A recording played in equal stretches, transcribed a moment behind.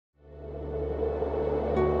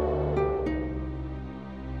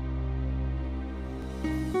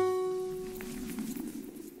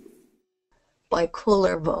by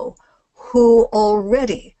Kullervo, who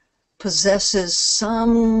already possesses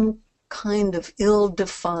some kind of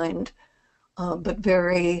ill-defined but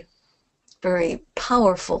very, very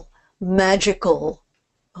powerful magical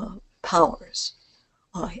powers.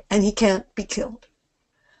 And he can't be killed.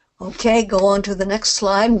 Okay, go on to the next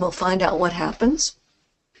slide and we'll find out what happens.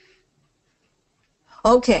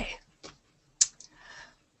 Okay.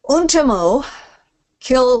 Untamo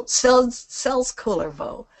sells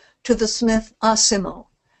Kullervo to the smith Asimo,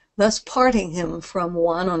 thus parting him from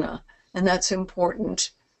Wanona, and that's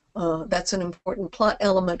important. That's an important plot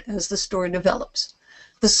element as the story develops.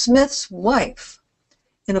 The smith's wife,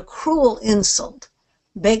 in a cruel insult,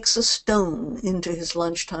 bakes a stone into his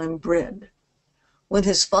lunchtime bread. When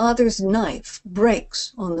his father's knife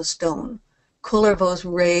breaks on the stone, Kullervo's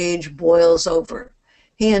rage boils over.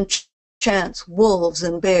 He enchants wolves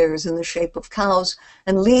and bears in the shape of cows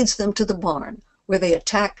and leads them to the barn, where they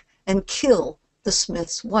attack and kill the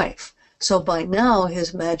smith's wife. So by now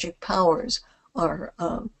his magic powers are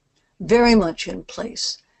very much in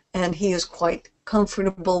place, and he is quite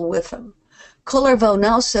comfortable with them. Kullervo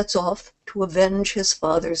now sets off to avenge his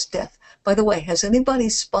father's death. By the way, has anybody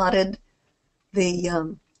spotted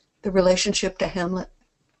the relationship to Hamlet?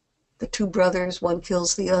 The two brothers, one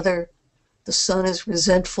kills the other. The son is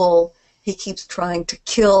resentful. He keeps trying to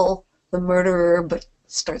kill the murderer, but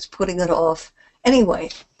starts putting it off. Anyway,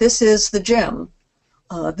 this is the germ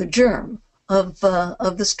of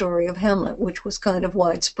the story of Hamlet, which was kind of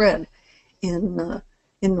widespread in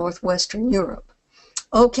northwestern Europe.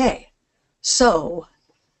 Okay, so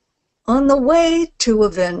on the way to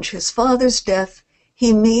avenge his father's death,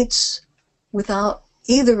 he meets, without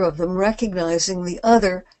either of them recognizing the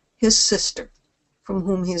other, his sister, from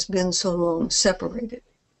whom he has been so long separated.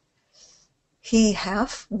 He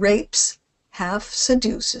half rapes, half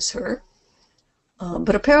seduces her,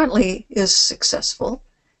 but apparently is successful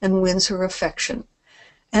and wins her affection.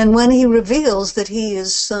 And when he reveals that he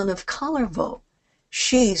is son of Kullervo,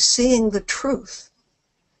 she, seeing the truth,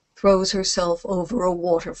 throws herself over a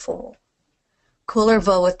waterfall.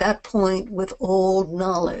 Kullervo, at that point, with old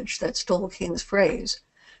knowledge, that's Tolkien's phrase,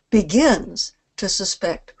 begins to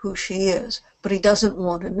suspect who she is, but he doesn't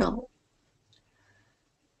want to know.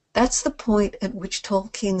 That's the point at which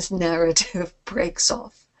Tolkien's narrative breaks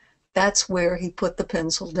off. That's where he put the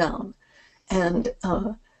pencil down. And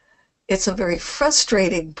it's a very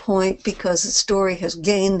frustrating point because the story has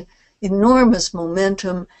gained enormous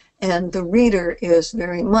momentum and the reader is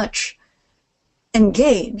very much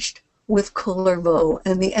engaged with Kullervo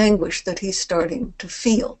and the anguish that he's starting to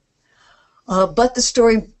feel. But the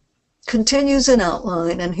story continues in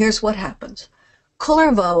outline, and here's what happens.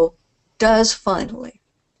 Kullervo does finally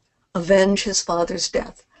avenge his father's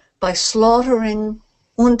death by slaughtering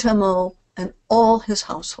Untamo and all his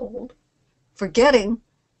household, forgetting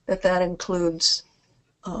that that includes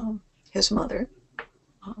his mother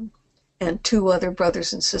and two other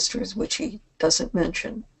brothers and sisters, which he doesn't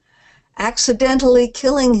mention, accidentally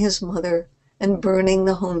killing his mother and burning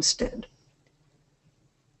the homestead.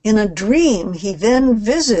 In a dream, he then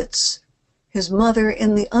visits his mother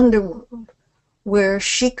in the underworld, where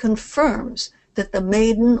she confirms that the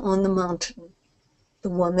maiden on the mountain, the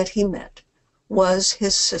one that he met, was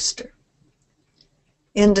his sister.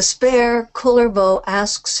 In despair, Kullervo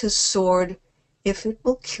asks his sword if it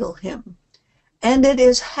will kill him, and it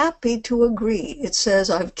is happy to agree. It says,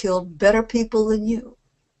 "I've killed better people than you.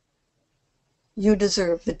 You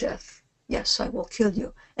deserve the death. Yes, I will kill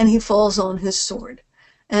you." And he falls on his sword.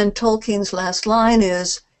 And Tolkien's last line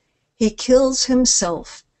is, he kills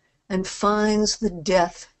himself and finds the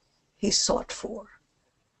death he sought for.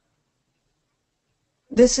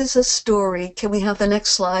 This is a story. Can we have the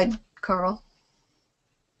next slide, Carl?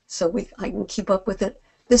 So I can keep up with it.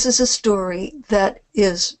 This is a story that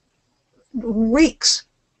reeks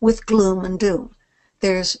with gloom and doom.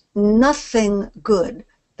 There's nothing good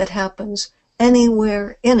that happens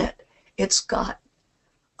anywhere in it. It's got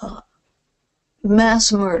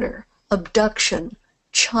mass murder, abduction,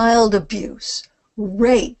 child abuse,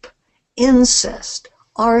 rape, incest,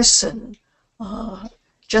 arson,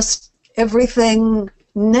 just everything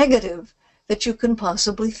negative that you can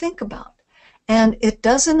possibly think about. And it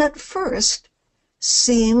doesn't at first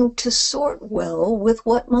seem to sort well with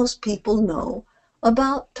what most people know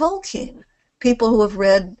about Tolkien. People who have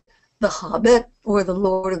read The Hobbit or The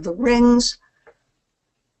Lord of the Rings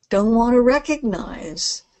don't want to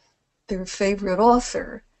recognize their favorite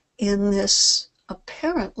author in this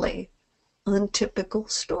apparently untypical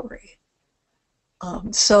story.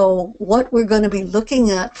 So what we're going to be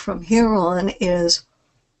looking at from here on is,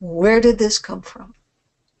 where did this come from?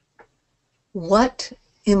 What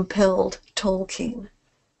impelled Tolkien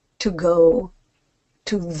to go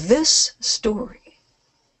to this story,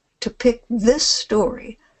 to pick this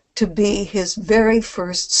story to be his very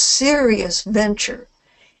first serious venture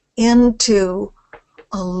into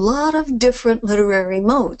a lot of different literary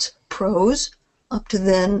modes. Prose, up to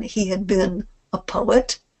then he had been a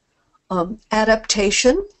poet.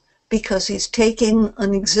 Adaptation, because he's taking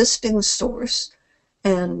an existing source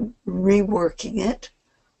and reworking it.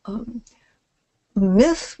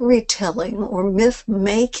 Myth retelling or myth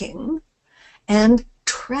making, and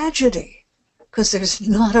tragedy, because there's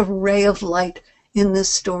not a ray of light in this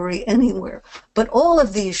story anywhere. But all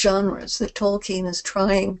of these genres that Tolkien is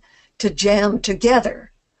trying to jam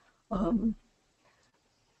together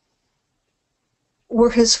were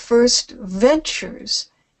his first ventures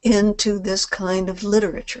into this kind of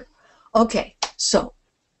literature. Okay, so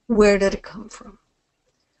where did it come from?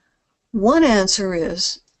 One answer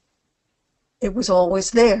is it was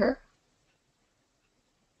always there.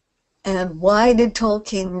 And why did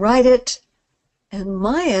Tolkien write it? And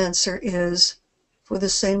my answer is for the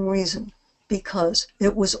same reason, because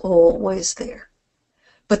it was always there.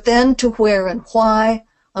 But then to where and why,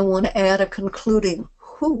 I want to add a concluding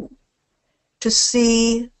who, to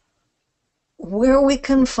see where we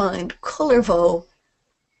can find Kullervo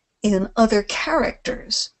in other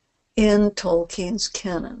characters in Tolkien's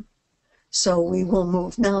canon. So we will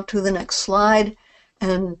move now to the next slide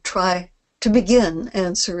and try to begin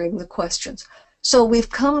answering the questions. So we've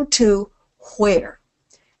come to where.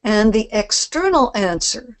 And the external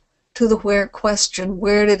answer to the where question,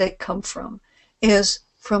 where did it come from, is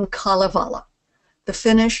from Kalevala, the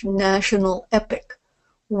Finnish national epic,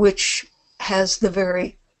 which has the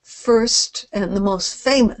very first and the most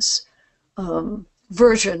famous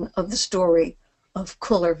version of the story of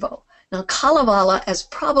Kullervo. Now, Kalevala, as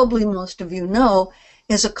probably most of you know,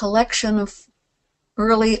 is a collection of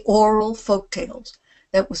early oral folktales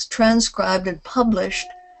that was transcribed and published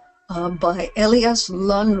by Elias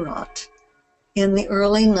Lönnrot in the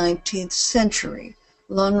early 19th century.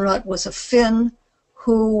 Lönnrot was a Finn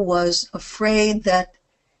who was afraid that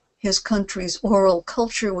his country's oral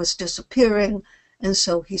culture was disappearing, and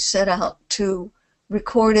so he set out to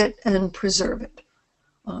record it and preserve it.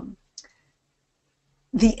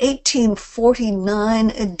 The 1849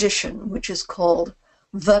 edition, which is called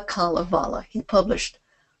The Kalevala, he published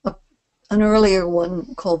an earlier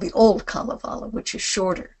one called The Old Kalevala, which is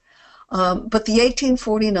shorter. But the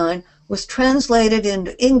 1849 was translated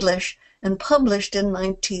into English and published in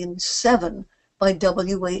 1907 by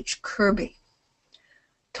W.H. Kirby.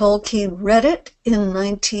 Tolkien read it in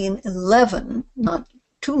 1911, not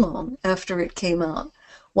too long after it came out,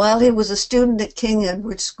 while he was a student at King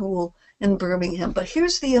Edward's School in Birmingham. But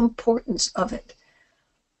here's the importance of it.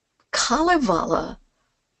 Kalevala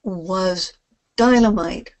was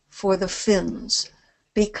dynamite for the Finns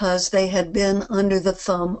because they had been under the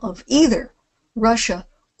thumb of either Russia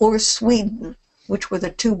or Sweden, which were the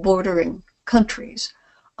two bordering countries,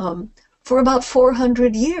 for about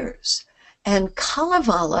 400 years. And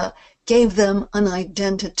Kalevala gave them an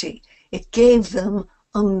identity. It gave them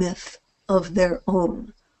a myth of their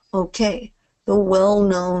own. Okay, the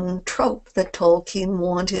well-known trope that Tolkien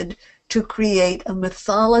wanted to create a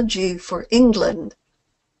mythology for England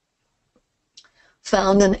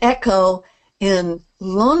found an echo in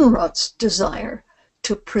Lönnrot's desire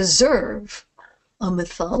to preserve a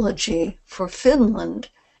mythology for Finland,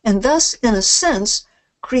 and thus, in a sense,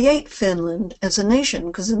 create Finland as a nation,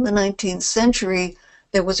 because in the 19th century,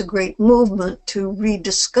 there was a great movement to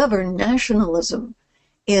rediscover nationalism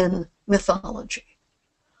in mythology.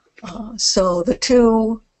 So the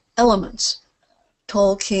two elements,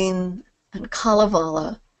 Tolkien and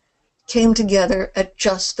Kalevala, came together at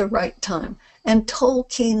just the right time. And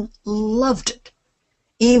Tolkien loved it,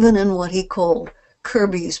 even in what he called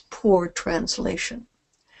Kirby's poor translation.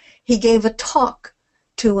 He gave a talk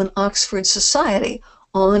to an Oxford society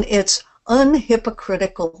on its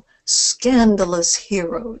unhypocritical, scandalous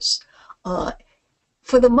heroes.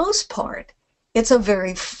 For the most part, it's a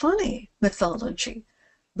very funny mythology.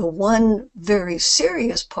 The one very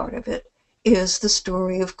serious part of it is the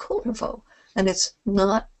story of Kullervo, and it's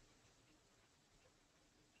not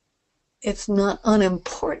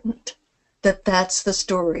unimportant that that's the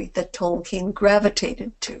story that Tolkien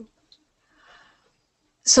gravitated to.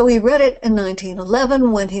 So he read it in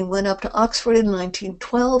 1911. When he went up to Oxford in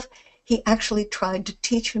 1912, he actually tried to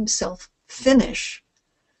teach himself Finnish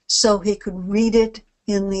so he could read it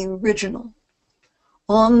in the original,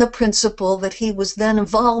 on the principle that he was then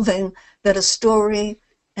evolving that a story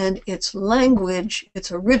and its language,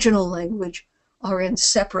 its original language, are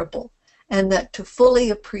inseparable, and that to fully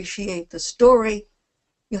appreciate the story,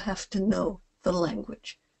 you have to know the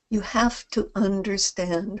language. You have to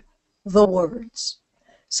understand the words.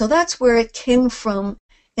 So that's where it came from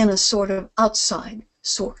in a sort of outside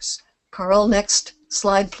source. Carl, next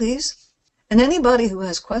slide, please. And anybody who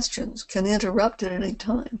has questions can interrupt at any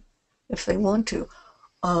time if they want to.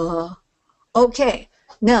 Okay,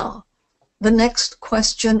 now the next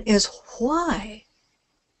question is why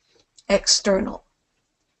external?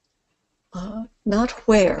 Not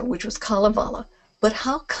where, which was Kalevala, but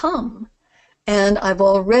how come? And I've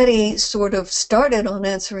already sort of started on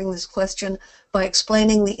answering this question by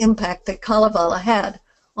explaining the impact that Kalevala had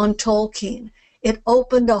on Tolkien. It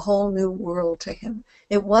opened a whole new world to him.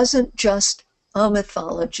 It wasn't just a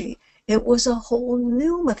mythology. It was a whole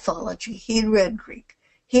new mythology. He'd read Greek.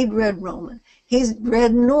 He'd read Roman. He'd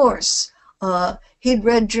read Norse. He'd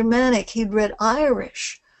read Germanic. He'd read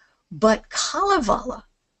Irish. But Kalevala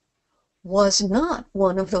was not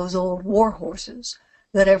one of those old war horses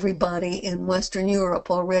that everybody in Western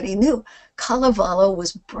Europe already knew. Kalevala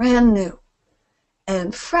was brand new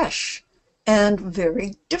and fresh and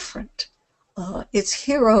very different. Its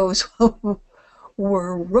heroes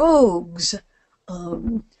were rogues.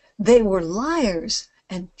 They were liars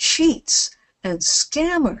and cheats and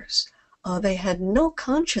scammers. They had no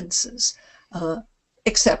consciences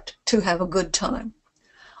except to have a good time.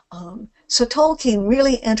 So Tolkien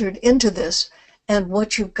really entered into this, and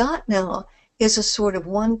what you've got now is a sort of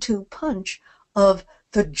 1-2 punch of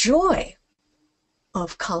the joy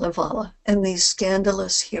of Kalevala and these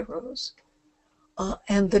scandalous heroes,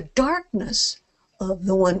 and the darkness of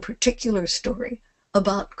the one particular story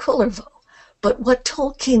about Kullervo. But what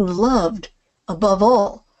Tolkien loved above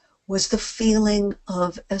all was the feeling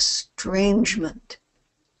of estrangement.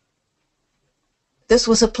 This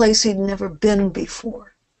was a place he'd never been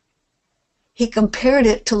before. He compared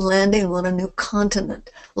it to landing on a new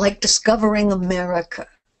continent, like discovering America.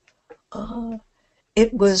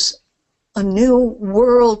 It was a new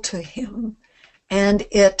world to him, and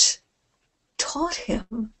it taught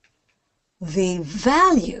him the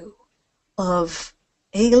value of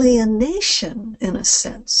alienation, in a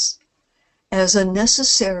sense, as a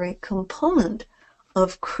necessary component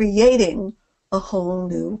of creating a whole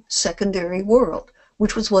new secondary world,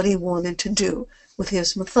 which was what he wanted to do with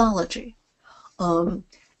his mythology.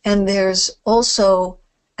 And there's also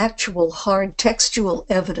actual hard textual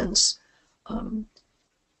evidence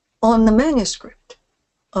on the manuscript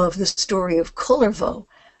of the story of Kullervo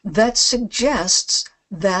that suggests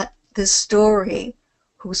that this story,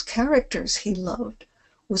 whose characters he loved,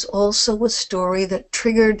 was also a story that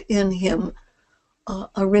triggered in him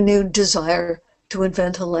a renewed desire to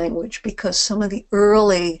invent a language, because some of the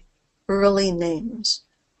early names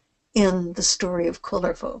in the story of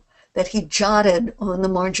Kullervo that he jotted on the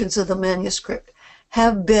margins of the manuscript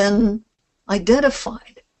have been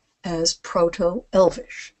identified as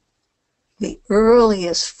Proto-Elvish, the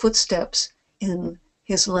earliest footsteps in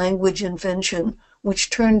his language invention, which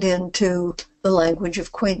turned into the language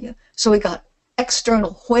of Quenya. So we got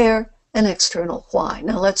external where and external why.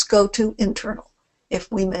 Now let's go to internal, if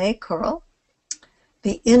we may, Carl.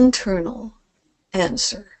 The internal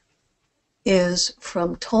answer is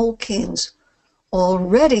from Tolkien's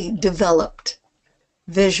already developed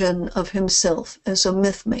vision of himself as a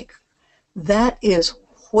myth maker. That is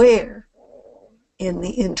where, in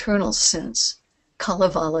the internal sense,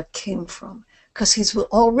 Kalevala came from, because he's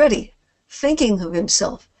already thinking of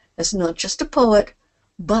himself as not just a poet,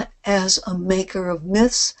 but as a maker of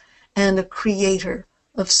myths and a creator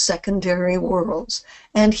of secondary worlds.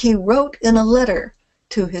 And he wrote in a letter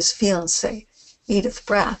to his fiancée, Edith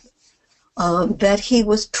Bratt, that he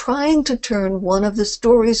was trying to turn one of the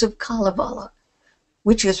stories of Kalevala,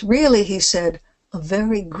 which is really, he said, a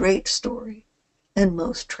very great story and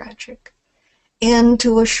most tragic,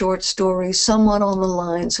 into a short story somewhat on the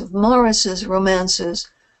lines of Morris's romances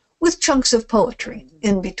with chunks of poetry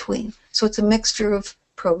in between. So it's a mixture of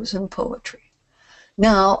prose and poetry.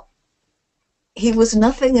 Now, he was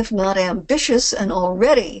nothing if not ambitious, and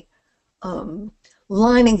already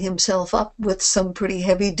lining himself up with some pretty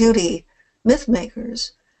heavy-duty myth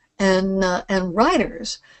makers and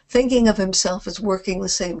writers, thinking of himself as working the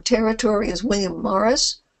same territory as William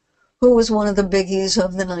Morris, who was one of the biggies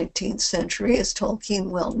of the 19th century, as Tolkien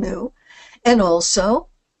well knew, and also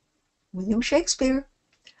William Shakespeare,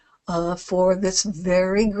 for this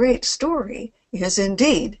very great story is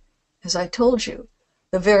indeed, as I told you,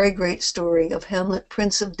 the very great story of Hamlet,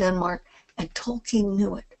 Prince of Denmark, and Tolkien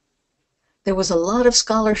knew it. There was a lot of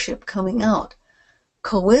scholarship coming out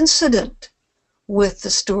coincident with the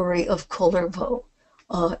story of Kullervo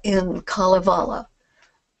in Kalevala,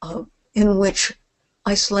 in which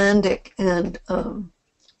Icelandic and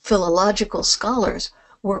philological scholars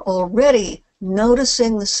were already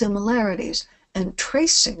noticing the similarities and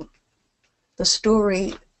tracing the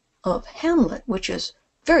story of Hamlet, which is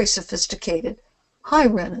very sophisticated, high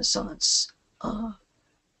Renaissance,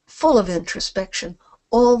 full of introspection,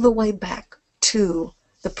 all the way back to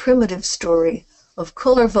the primitive story of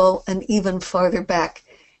Kullervo and even farther back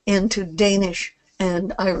into Danish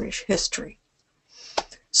and Irish history.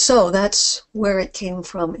 So that's where it came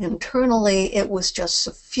from. Internally, it was just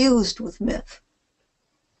suffused with myth.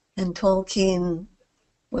 And Tolkien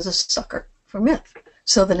was a sucker for myth.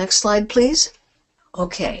 So the next slide, please.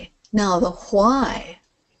 Okay, now the why,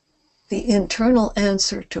 the internal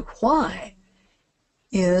answer to why,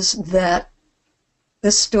 is that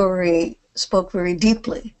this story spoke very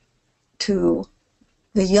deeply to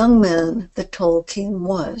the young man that Tolkien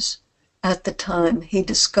was at the time he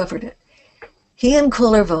discovered it. He and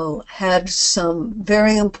Kullervo had some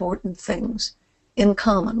very important things in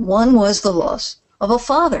common. One was the loss of a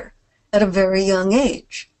father at a very young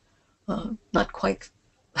age. Not quite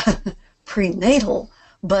prenatal,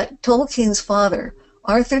 but Tolkien's father,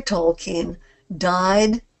 Arthur Tolkien,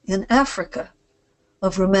 died in Africa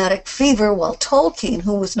of rheumatic fever while Tolkien,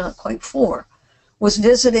 who was not quite 4, was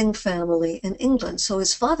visiting family in England. So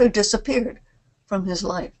his father disappeared from his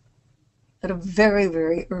life at a very,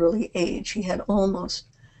 very early age. He had almost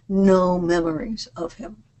no memories of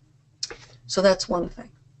him. So that's one thing.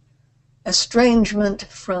 Estrangement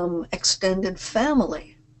from extended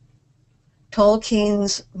family.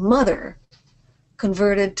 Tolkien's mother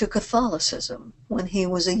converted to Catholicism when he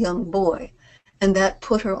was a young boy, and that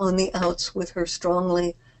put her on the outs with her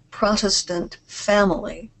strongly Protestant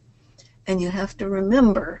family. And you have to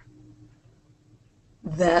remember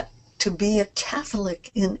that to be a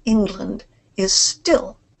Catholic in England is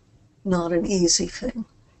still not an easy thing.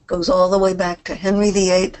 It goes all the way back to Henry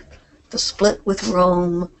VIII, the split with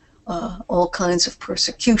Rome, all kinds of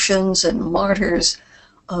persecutions and martyrs.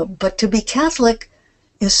 But to be Catholic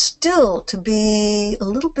is still to be a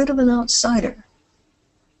little bit of an outsider.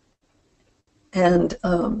 And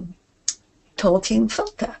Tolkien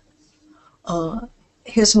felt that.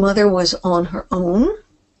 His mother was on her own.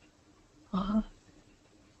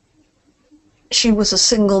 She was a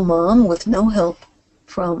single mom with no help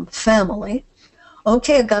from family.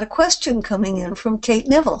 Okay, I've got a question coming in from Kate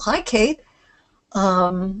Neville. Hi, Kate.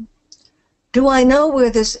 Do I know where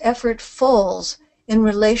this effort falls in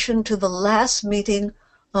relation to the last meeting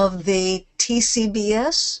of the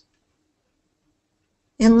TCBS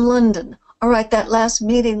in London? All right, that last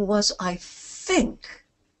meeting was, I think,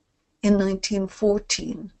 in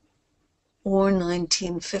 1914 or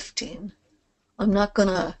 1915. I'm not going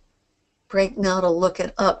to break now to look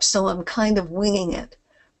it up, so I'm kind of winging it.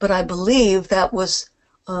 But I believe that was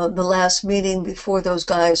the last meeting before those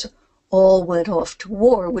guys all went off to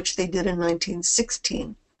war, which they did in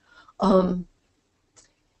 1916.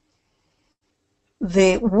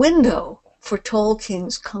 The window for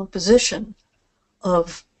Tolkien's composition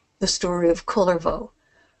of the story of Kullervo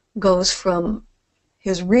goes from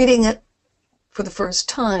his reading it for the first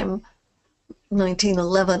time,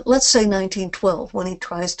 1911, let's say 1912, when he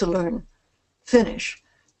tries to learn Finnish,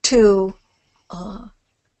 to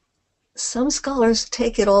some scholars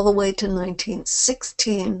take it all the way to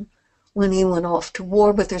 1916 when he went off to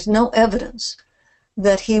war, but there's no evidence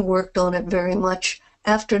that he worked on it very much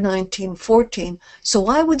after 1914. So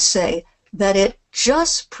I would say that it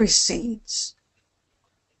just precedes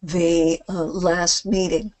the last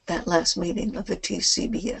meeting of the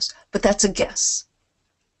TCBS. But that's a guess.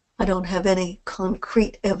 I don't have any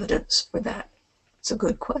concrete evidence for that. It's a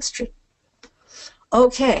good question.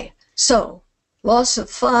 Okay, so loss of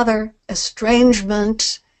father,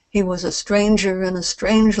 estrangement, he was a stranger in a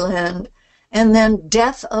strange land, and then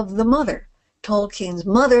death of the mother. Tolkien's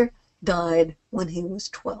mother died when he was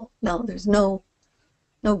 12. Now, there's no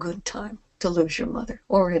good time to lose your mother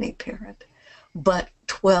or any parent, but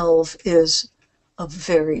 12 is a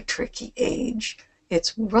very tricky age.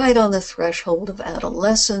 It's right on the threshold of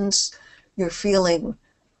adolescence. You're feeling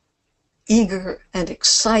eager and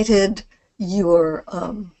excited. You're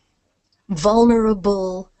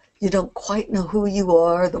vulnerable. You don't quite know who you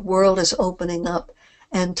are. The world is opening up.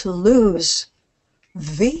 And to lose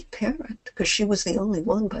the parent, because she was the only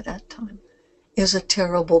one by that time, is a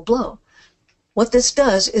terrible blow. What this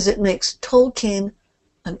does is it makes Tolkien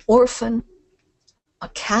an orphan, a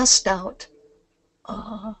cast out,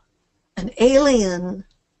 an alien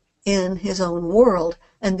in his own world.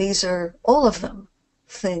 And these are, all of them,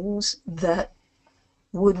 things that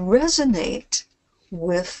would resonate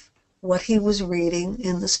with what he was reading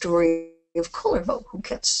in the story of Kullervo, who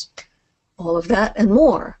gets all of that and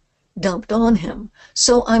more dumped on him.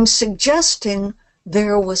 So I'm suggesting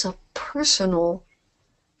there was a personal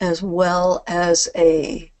as well as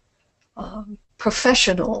a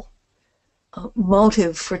professional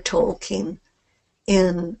motive for Tolkien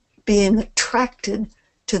in being attracted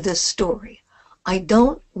to this story. I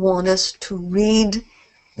don't want us to read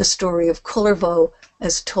the story of Kullervo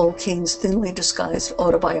as Tolkien's thinly disguised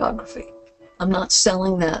autobiography. I'm not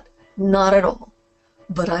selling that, not at all.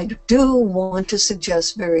 But I do want to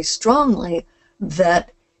suggest very strongly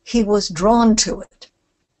that he was drawn to it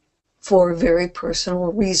for very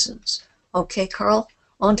personal reasons. Okay, Carl,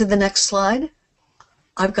 on to the next slide.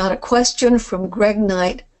 I've got a question from Greg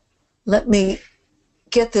Knight. Let me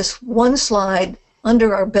get this one slide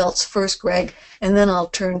under our belts first, Greg, and then I'll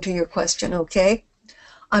turn to your question, okay?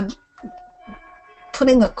 I'm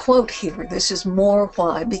putting a quote here. This is more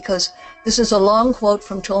why, because this is a long quote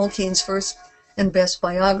from Tolkien's first and best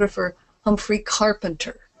biographer, Humphrey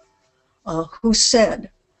Carpenter, who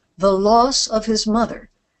said, "The loss of his mother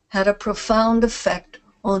had a profound effect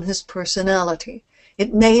on his personality.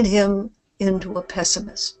 It made him into a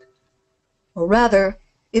pessimist. Or rather,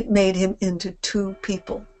 it made him into two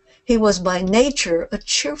people. He was by nature a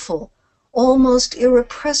cheerful, almost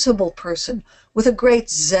irrepressible person with a great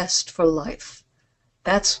zest for life.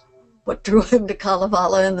 That's what drew him to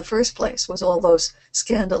Kalevala in the first place, was all those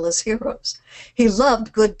scandalous heroes. He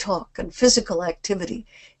loved good talk and physical activity.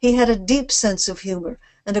 He had a deep sense of humor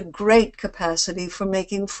and a great capacity for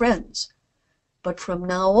making friends. But from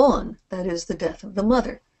now on, that is the death of the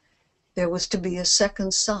mother, there was to be a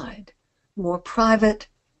second side, more private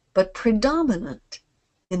but predominant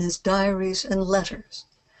in his diaries and letters.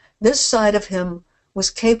 This side of him was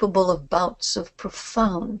capable of bouts of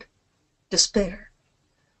profound despair.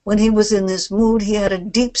 When he was in this mood, he had a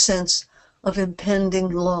deep sense of impending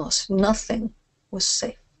loss. Nothing was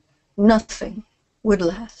safe. Nothing would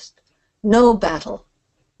last. No battle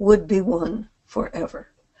would be won forever."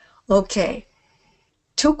 Okay,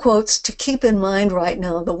 two quotes to keep in mind right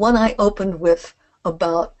now. The one I opened with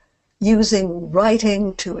about using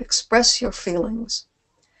writing to express your feelings,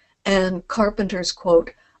 and Carpenter's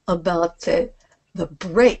quote about the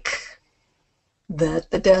break that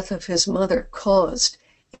the death of his mother caused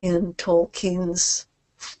in Tolkien's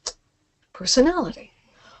personality.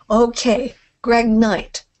 Okay, Greg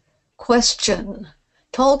Knight, question.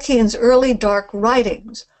 Tolkien's early dark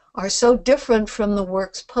writings are so different from the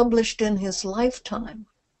works published in his lifetime.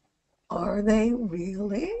 Are they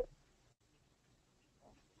really?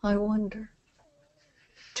 I wonder.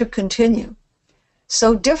 To continue.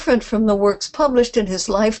 So different from the works published in his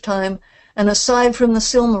lifetime, and aside from the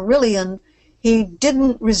Silmarillion, he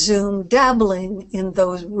didn't resume dabbling in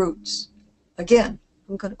those roots. Again,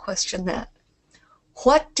 I'm going to question that.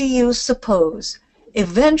 What do you suppose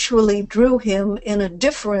eventually drew him in a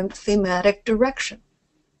different thematic direction?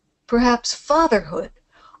 Perhaps fatherhood.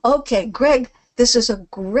 Okay, Greg, this is a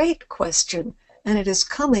great question, and it is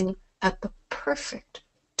coming at the perfect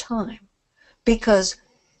time, because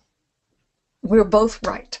we're both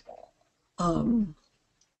right.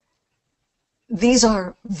 These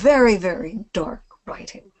are very, very dark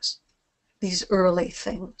writings, these early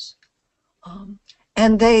things.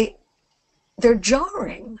 And they're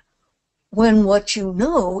jarring when what you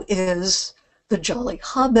know is the jolly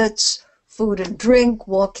hobbits, food and drink,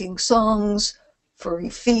 walking songs, furry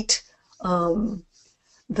feet, the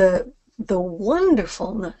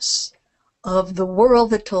wonderfulness of the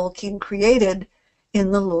world that Tolkien created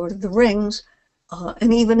in The Lord of the Rings,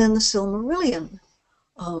 and even in the Silmarillion.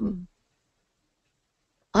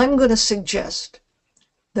 I'm going to suggest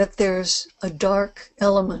that there's a dark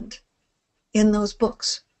element in those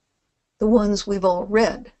books, the ones we've all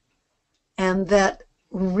read, and that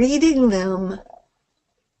reading them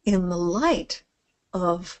in the light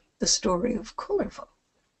of the story of Kullervo,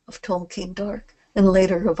 of Tolkien Dark, and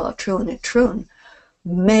later of Aotrou and Itroun,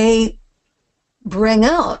 may bring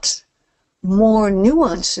out more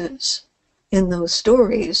nuances in those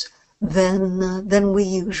stories than we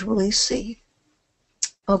usually see.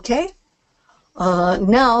 Okay?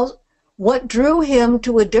 Now, what drew him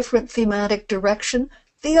to a different thematic direction?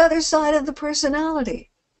 The other side of the personality.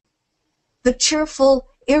 The cheerful,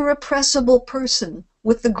 irrepressible person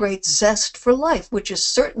with the great zest for life, which is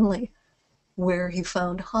certainly where he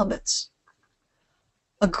found hobbits.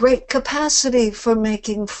 A great capacity for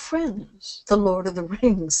making friends. The Lord of the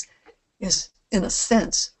Rings is, in a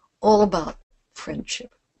sense, all about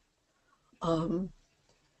friendship.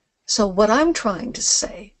 So what I'm trying to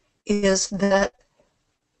say is that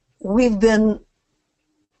we've been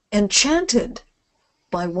enchanted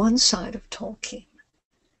by one side of Tolkien,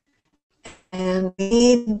 and we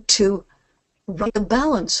need to right the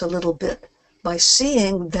balance a little bit by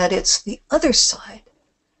seeing that it's the other side,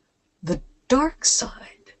 the dark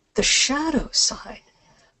side, the shadow side,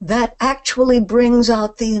 that actually brings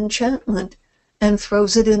out the enchantment and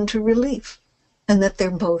throws it into relief, and that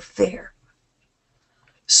they're both there.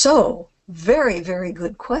 So, very, very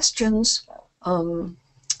good questions.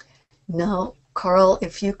 Now, Carl,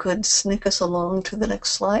 if you could sneak us along to the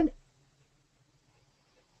next slide.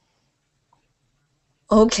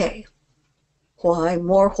 Okay. Why,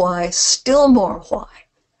 more why, still more why.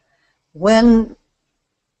 When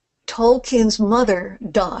Tolkien's mother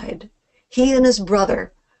died, he and his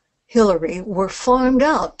brother, Hilary, were farmed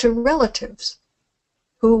out to relatives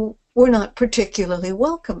who were not particularly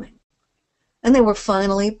welcoming. And they were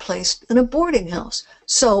finally placed in a boarding house.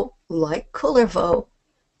 So, like Kullervo,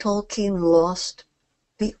 Tolkien lost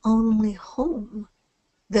the only home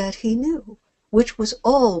that he knew, which was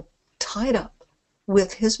all tied up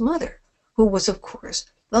with his mother, who was, of course,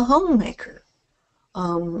 the homemaker.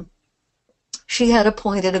 She had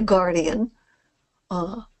appointed a guardian,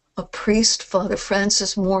 a priest, Father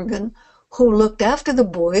Francis Morgan, who looked after the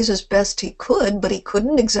boys as best he could, but he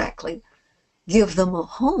couldn't exactly give them a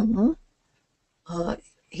home.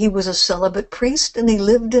 He was a celibate priest, and he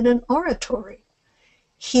lived in an oratory.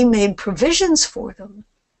 He made provisions for them.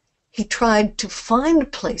 He tried to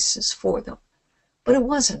find places for them, but it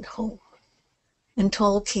wasn't home. And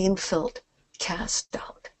Tolkien felt cast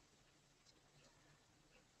out.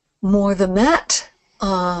 More than that,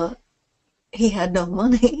 he had no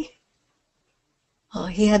money.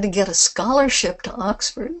 He had to get a scholarship to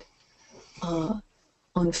Oxford.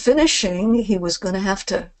 On finishing, he was going to have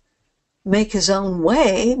to make his own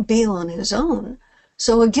way, be on his own.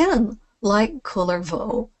 So again, like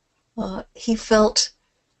Kullervo, he felt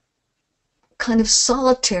kind of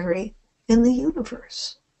solitary in the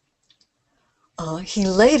universe. He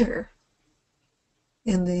later,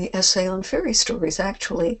 in the essay on fairy stories,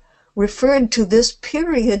 actually referred to this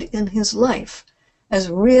period in his life as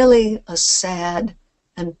really a sad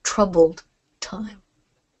and troubled time.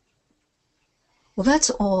 Well, that's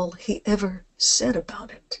all he ever said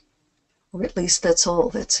about it, or at least that's all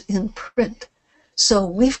that's in print. So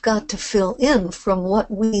we've got to fill in from what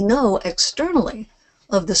we know externally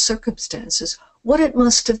of the circumstances, what it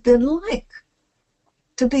must have been like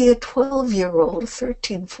to be a 12-year-old,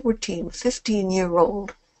 13, 14,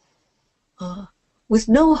 15-year-old with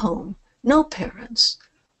no home, no parents,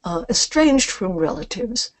 estranged from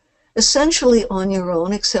relatives, essentially on your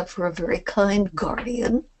own except for a very kind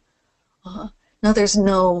guardian. Now there's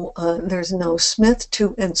no smith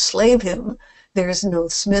to enslave him. There's no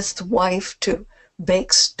smith's wife to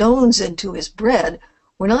bake stones into his bread.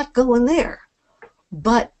 We're not going there.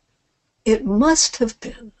 But it must have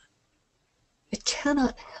been, it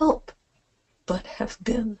cannot help but have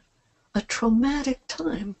been a traumatic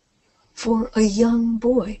time for a young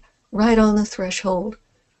boy right on the threshold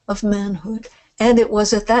of manhood. And it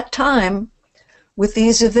was at that time, with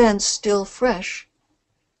these events still fresh,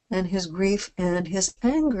 and his grief and his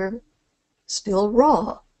anger still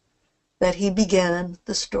raw, that he began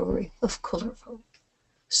the story of Kullervo.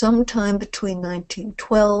 Sometime between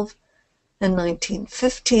 1912 and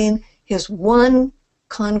 1915, his one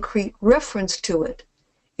concrete reference to it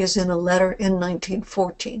is in a letter in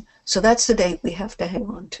 1914. So that's the date we have to hang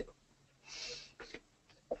on to.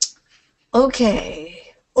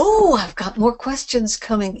 Okay. Oh, I've got more questions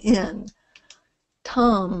coming in.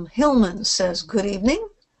 Tom Hillman says, good evening.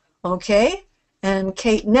 Okay. And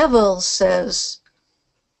Kate Neville says,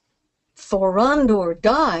 Thorondor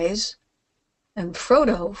dies and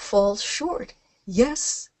Frodo falls short.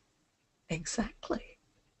 Yes, exactly.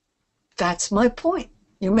 That's my point.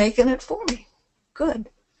 You're making it for me. Good.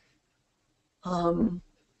 Well,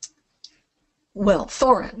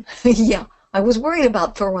 Thorin. Yeah, I was worried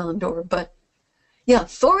about Thorondor, but yeah,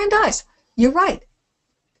 Thorin dies. You're right.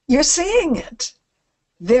 You're seeing it.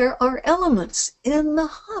 There are elements in The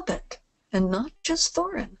Hobbit, and not just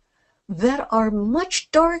Thorin, that are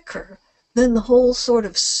much darker than the whole sort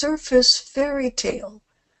of surface fairy tale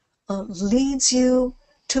leads you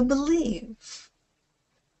to believe.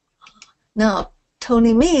 Now,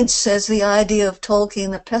 Tony Mead says the idea of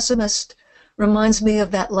Tolkien, the pessimist, reminds me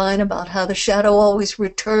of that line about how the shadow always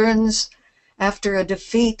returns after a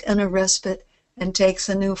defeat and a respite and takes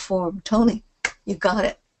a new form. Tony, you got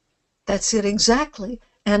it. That's it exactly.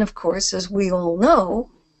 And of course, as we all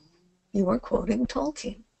know, you are quoting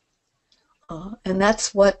Tolkien. And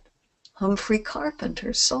that's what Humphrey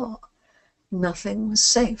Carpenter saw. Nothing was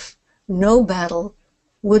safe. No battle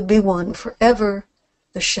would be won forever.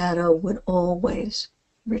 The shadow would always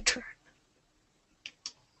return.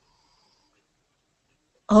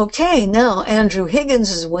 Okay, now Andrew Higgins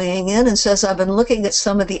is weighing in and says, I've been looking at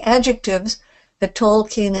some of the adjectives that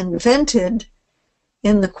Tolkien invented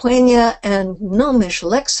in the Quenya and Gnomish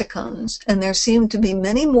lexicons, and there seem to be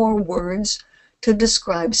many more words to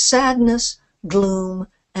describe sadness, gloom,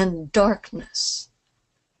 and darkness.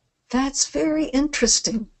 That's very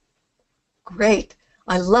interesting. Great.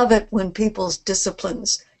 I love it when people's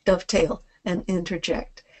disciplines dovetail and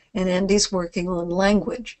interject. And Andy's working on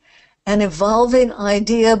language. An evolving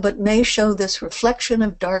idea, but may show this reflection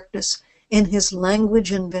of darkness in his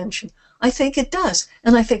language invention. I think it does.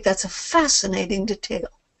 And I think that's a fascinating detail.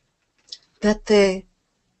 That the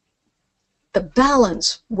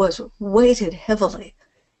balance was weighted heavily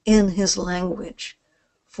in his language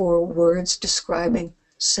for words describing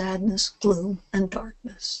sadness, gloom, and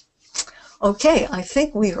darkness. Okay, I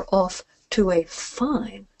think we are off to a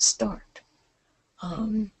fine start.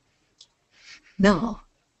 Now,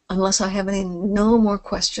 unless I have no more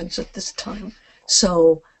questions at this time,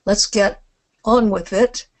 so let's get on with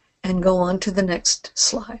it and go on to the next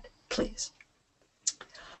slide, please.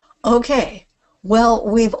 Okay, well,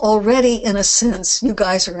 we've already, in a sense, you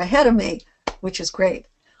guys are ahead of me, which is great.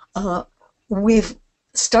 We've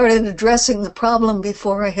started addressing the problem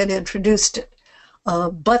before I had introduced it.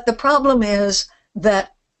 But the problem is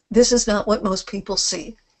that this is not what most people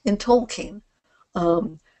see in Tolkien.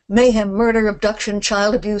 Mayhem, murder, abduction,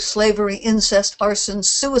 child abuse, slavery, incest, arson,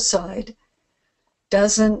 suicide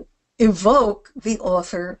doesn't evoke the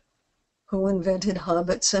author who invented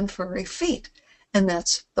hobbits and furry feet. And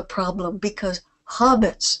that's the problem, because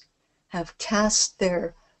hobbits have cast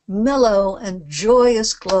their mellow and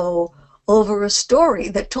joyous glow over a story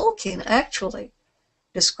that Tolkien actually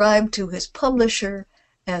described to his publisher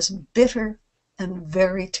as bitter and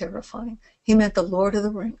very terrifying. He meant The Lord of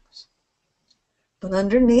the Rings. But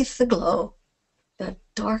underneath the glow, the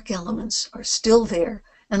dark elements are still there,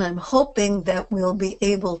 and I'm hoping that we'll be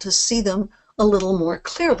able to see them a little more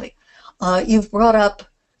clearly. You've brought up,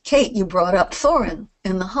 Kate, you brought up Thorin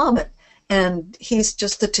in The Hobbit, and he's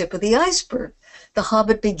just the tip of the iceberg. The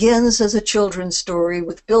Hobbit begins as a children's story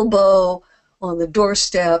with Bilbo on the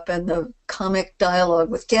doorstep and the comic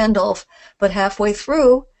dialogue with Gandalf, but halfway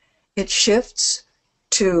through, it shifts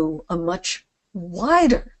to a much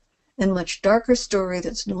wider and much darker story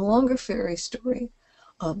that's no longer fairy story.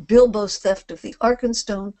 Bilbo's theft of the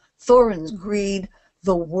Arkenstone, Thorin's greed,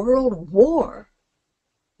 the world war,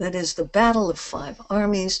 that is the battle of 5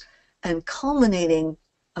 armies, and culminating,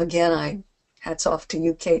 again, hats off to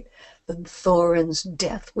you, Kate, the Thorin's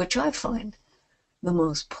death, which I find the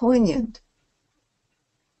most poignant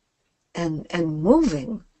and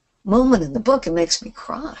moving moment in the book. It makes me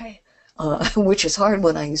cry, which is hard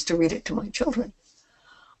when I used to read it to my children.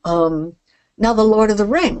 Now, The Lord of the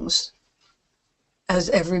Rings, as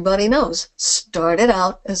everybody knows, started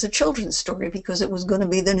out as a children's story because it was going to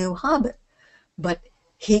be the new Hobbit. But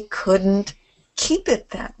he couldn't keep it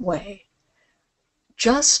that way.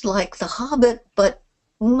 Just like The Hobbit, but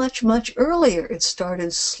much, much earlier, it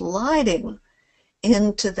started sliding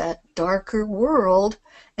into that darker world,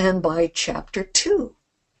 and by chapter 2,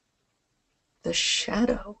 the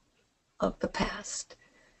shadow of the past,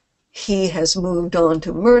 he has moved on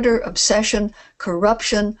to murder, obsession,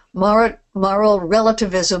 corruption, moral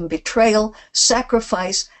relativism, betrayal,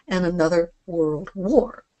 sacrifice, and another world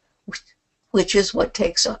war, which is what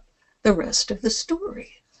takes up the rest of the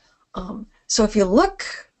story. So if you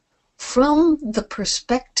look from the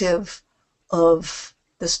perspective of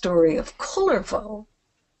the story of Kullervo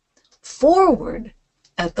forward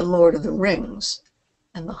at The Lord of the Rings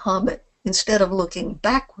and The Hobbit, instead of looking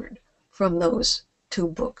backward from those 2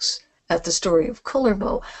 books at the story of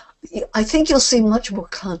Kullervo, I think you'll see much more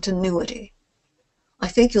continuity. I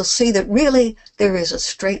think you'll see that really there is a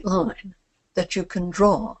straight line that you can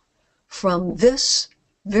draw from this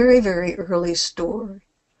very, very early story,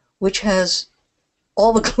 which has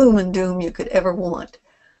all the gloom and doom you could ever want,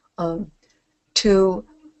 to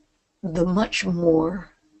the much more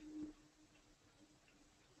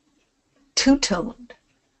two-toned,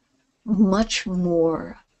 much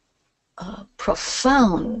more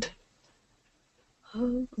profound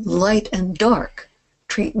light and dark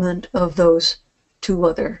treatment of those 2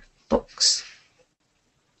 other books.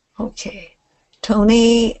 Okay,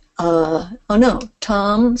 Tony,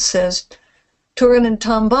 Tom says, Turin and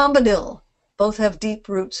Tom Bombadil both have deep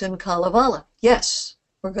roots in Kalevala. Yes,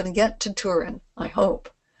 we're going to get to Turin, I hope.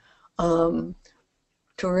 Turin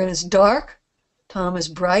is dark, Tom is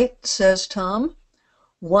bright, says Tom.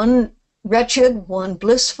 One wretched, one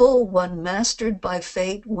blissful, one mastered by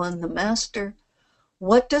fate, one the master.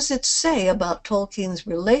 What does it say about Tolkien's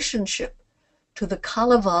relationship to the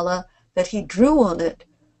Kalevala that he drew on it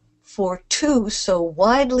for two so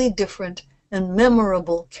widely different and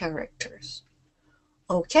memorable characters.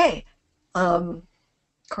 Okay,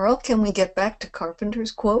 Carl, can we get back to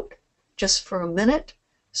Carpenter's quote just for a minute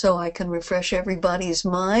so I can refresh everybody's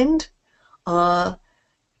mind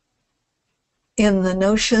in the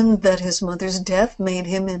notion that his mother's death made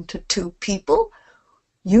him into two people?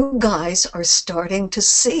 You guys are starting to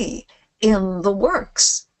see in the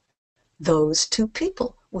works those two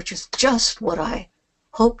people, which is just what I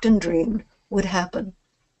hoped and dreamed would happen.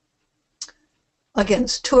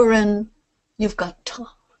 Against Turin, you've got Tom.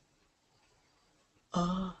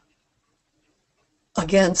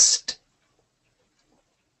 Against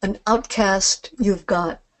an outcast, you've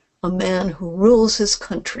got a man who rules his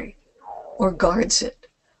country or guards it.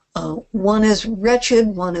 One is wretched,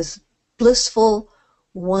 one is blissful,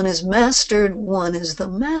 one is mastered, one is the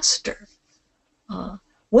master.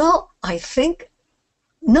 Well, I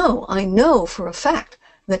know for a fact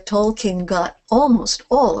that Tolkien got almost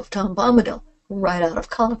all of Tom Bombadil right out of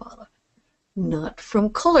Kalevala. Not from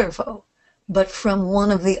Kullervo, but from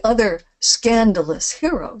one of the other scandalous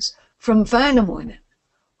heroes, from Wainamoinen,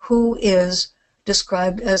 who is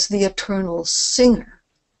described as the eternal singer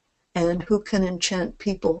and who can enchant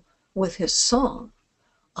people with his song.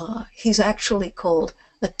 He's actually called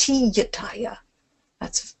a Tiiataja.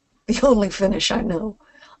 That's the only Finnish I know,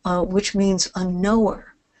 which means a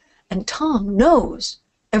knower. And Tom knows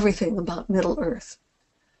everything about Middle-earth.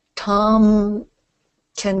 Tom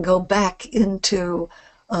can go back into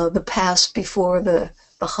the past before the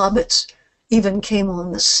hobbits even came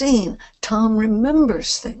on the scene. Tom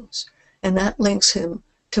remembers things, and that links him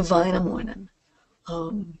to Wainamoinen.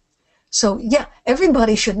 So yeah,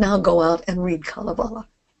 everybody should now go out and read Kalevala,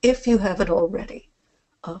 if you haven't already.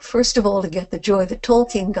 First of all, to get the joy that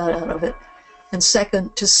Tolkien got out of it, and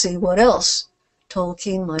second, to see what else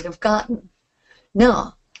Tolkien might have gotten.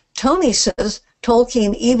 Now, Tony says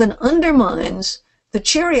Tolkien even undermines the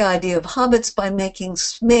cheery idea of hobbits by making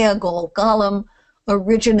Smeagol Gollum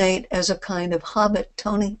originate as a kind of hobbit.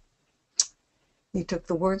 Tony, you took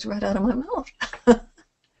the words right out of my mouth.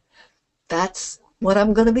 That's what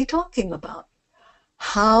I'm going to be talking about.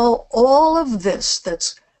 How all of this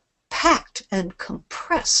that's packed and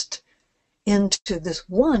compressed into this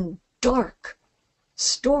one dark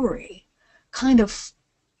story kind of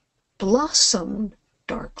blossomed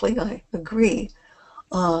darkly, I agree,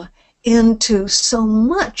 into so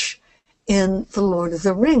much in The Lord of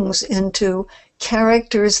the Rings, into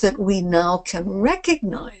characters that we now can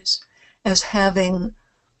recognize as having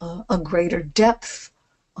a greater depth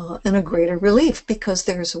and a greater relief, because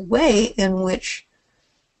there's a way in which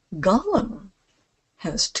Gollum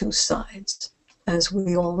has two sides, as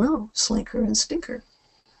we all know, Slinker and Stinker.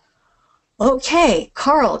 Okay,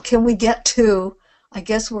 Carl, can we get to, I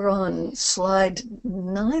guess we're on slide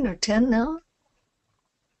 9 or 10 now?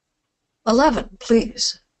 11,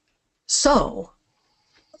 please. So,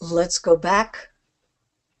 let's go back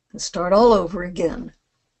and start all over again.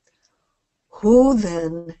 Who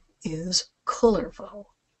then is Kullervo?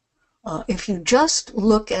 If you just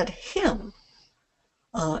look at him,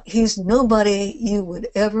 he's nobody you would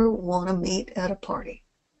ever want to meet at a party.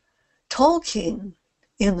 Tolkien,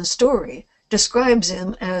 in the story, describes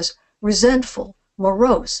him as resentful,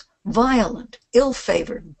 morose, violent,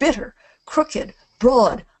 ill-favored, bitter, crooked,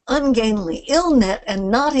 broad, ungainly, ill-knit,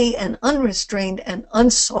 and naughty, and unrestrained, and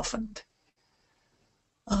unsoftened.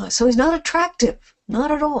 So he's not attractive,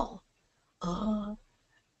 not at all.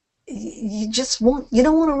 You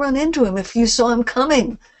don't want to run into him. If you saw him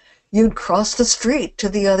coming, you'd cross the street to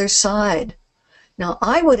the other side. Now,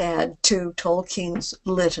 I would add to Tolkien's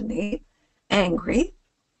litany, angry,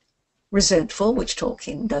 resentful, which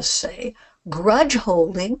Tolkien does say,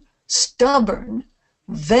 grudge-holding, stubborn,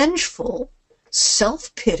 vengeful,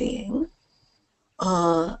 self-pitying.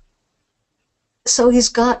 So he's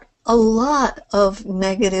got a lot of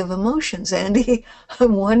negative emotions. Andy,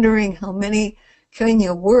 I'm wondering how many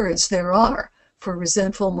Kenya words there are for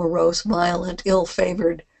resentful, morose, violent,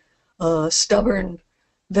 ill-favored, stubborn,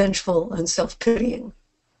 vengeful, and self-pitying.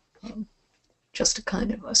 Just a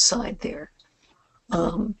kind of aside there.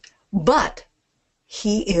 But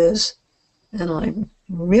he is, and I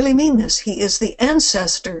really mean this, he is the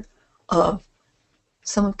ancestor of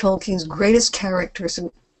some of Tolkien's greatest characters,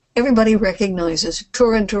 and everybody recognizes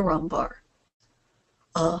Turin Turambar.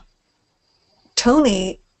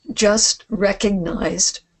 Tony just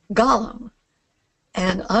recognized Gollum,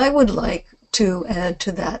 and I would like to add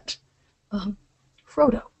to that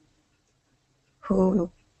Frodo, who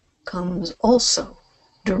comes also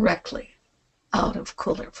directly out of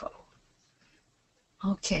Kullervo.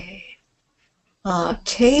 Okay.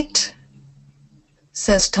 Kate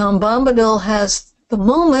Says Tom Bombadil has the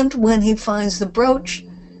moment when he finds the brooch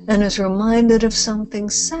and is reminded of something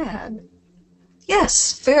sad.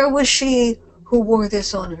 Yes, fair was she who wore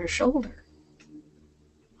this on her shoulder.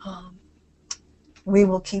 We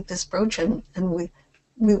will keep this brooch, and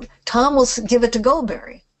Tom will give it to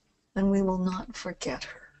Goldberry, and we will not forget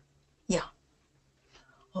her. Yeah.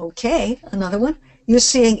 Okay, another one. You're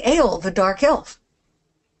seeing Eol, the dark elf.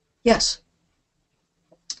 Yes.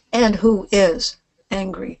 And who is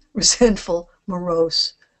angry, resentful,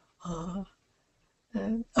 morose,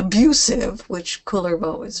 abusive, which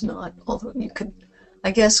Kullervo is not, although you could,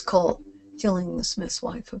 I guess, call killing the smith's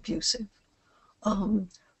wife abusive.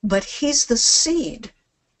 But he's the seed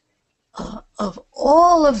of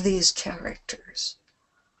all of these characters.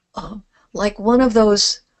 Like one of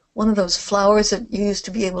those flowers that you used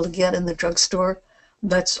to be able to get in the drugstore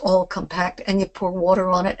that's all compact, and you pour water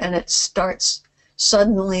on it and it starts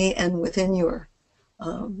suddenly and within your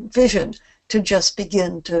vision to just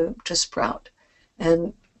begin to sprout.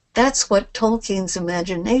 And that's what Tolkien's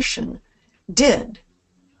imagination did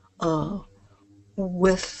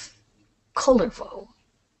with Kullervo.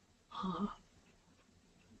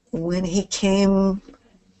 When he came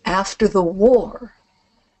after the war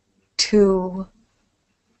to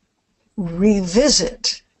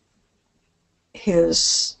revisit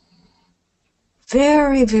his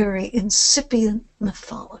very, very incipient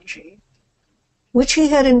mythology, which he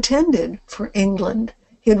had intended for England.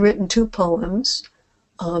 He had written 2 poems,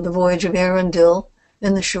 The Voyage of Arundel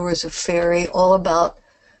and The Shores of Faery, all about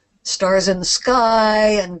stars in the sky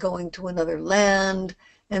and going to another land.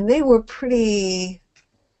 And they were pretty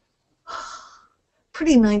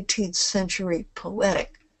 19th century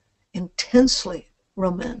poetic, intensely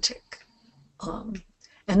romantic.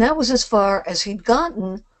 And that was as far as he'd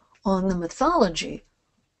gotten on the mythology,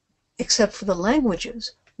 except for the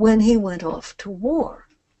languages, when he went off to war.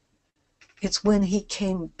 It's when he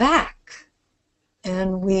came back,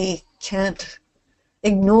 and we can't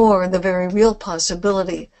ignore the very real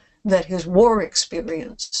possibility that his war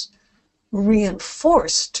experience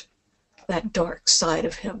reinforced that dark side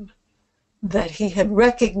of him that he had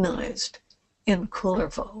recognized in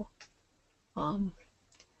Kullervo,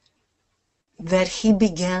 that he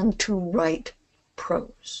began to write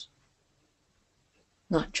prose,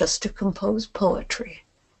 not just to compose poetry.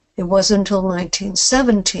 It wasn't until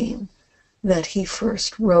 1917 that he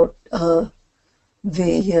first wrote the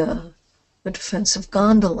Defense of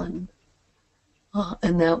Gondolin,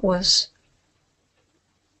 and that was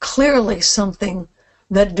clearly something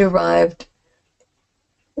that derived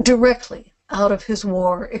directly out of his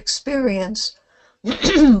war experience,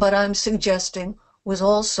 but I'm suggesting was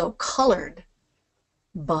also colored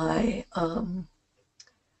by all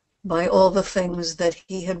the things that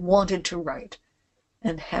he had wanted to write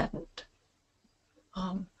and hadn't.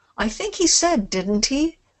 I think he said, didn't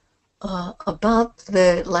he, about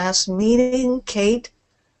the last meeting, Kate,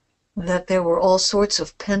 that there were all sorts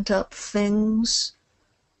of pent-up things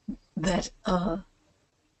that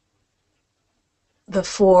the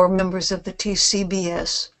 4 members of the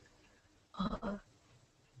TCBS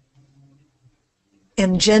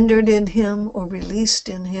engendered in him or released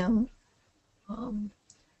in him.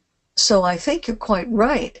 So I think you're quite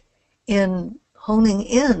right in honing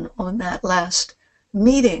in on that last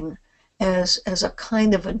meeting as a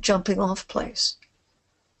kind of a jumping off place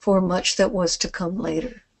for much that was to come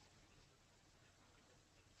later.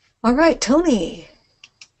 All right, Tony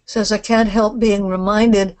says, I can't help being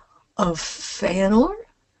reminded of Feanor.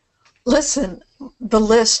 Listen, the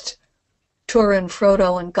list, Turin,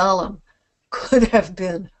 Frodo, and Gollum, could have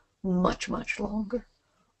been much, much longer.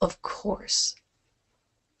 Of course.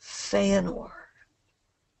 Feanor.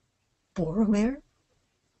 Boromir?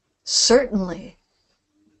 Certainly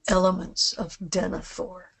elements of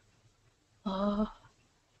Denethor.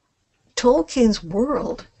 Tolkien's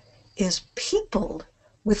world is peopled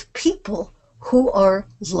with people who are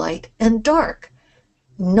light and dark,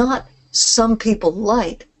 not some people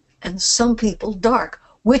light and some people dark,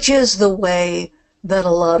 which is the way that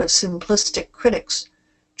a lot of simplistic critics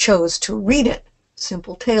chose to read it.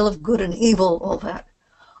 Simple tale of good and evil, all that.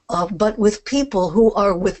 But with people who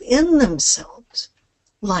are within themselves,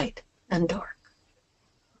 light and dark,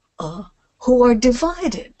 who are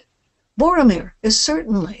divided. Boromir is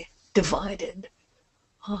certainly divided,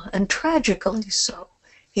 and tragically so.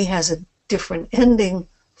 He has a different ending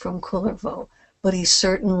from Kullervo, but he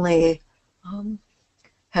certainly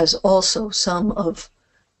has also some of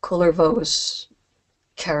Kullervo's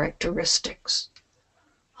characteristics.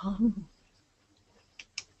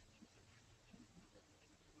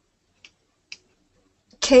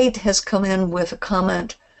 Kate has come in with a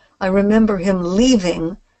comment. I remember him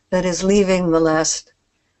leaving, that is, leaving the last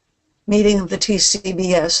meeting of the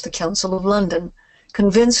TCBS, the Council of London,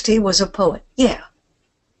 convinced he was a poet. Yeah.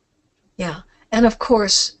 And of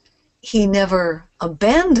course, he never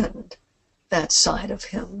abandoned that side of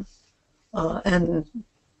him. And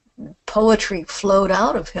poetry flowed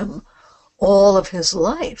out of him all of his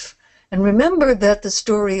life. And remember that the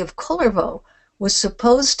story of Kullervo was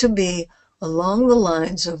supposed to be along the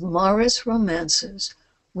lines of Morris romances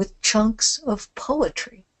with chunks of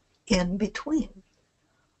poetry in between.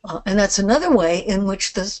 And that's another way in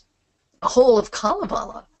which the whole of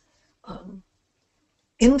Kalevala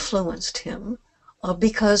influenced him,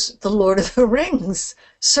 because the Lord of the Rings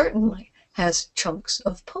certainly has chunks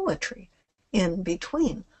of poetry in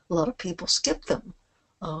between. A lot of people skip them,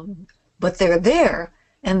 but they're there,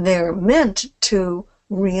 and they're meant to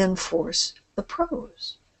reinforce the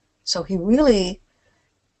prose. So he really,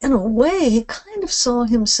 in a way, he kind of saw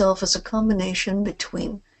himself as a combination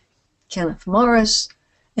between Kenneth Morris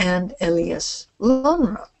and Elias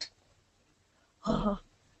Lönnrot.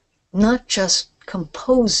 Not just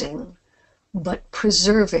composing, but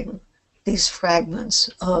preserving these fragments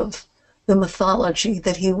of the mythology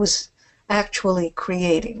that he was actually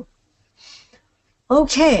creating.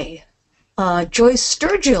 Okay, Joyce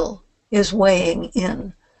Sturgill is weighing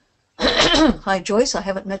in. Hi, Joyce, I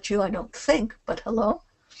haven't met you, I don't think, but hello.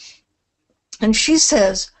 And she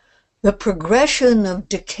says, the progression of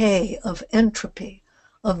decay, of entropy,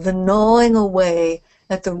 of the gnawing away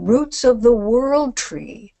at the roots of the world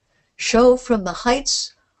tree show from the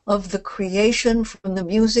heights of the creation, from the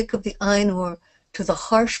music of the Ainur to the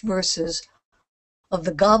harsh verses of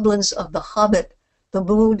the goblins of the Hobbit, the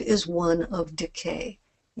mood is one of decay.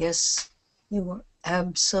 Yes, you are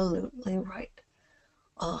absolutely right.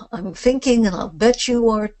 I'm thinking, and I'll bet you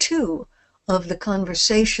are too, of the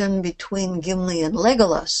conversation between Gimli and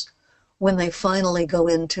Legolas when they finally go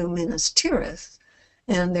into Minas Tirith,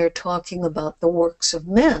 and they're talking about the works of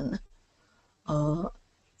men.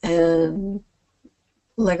 And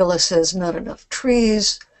Legolas says, not enough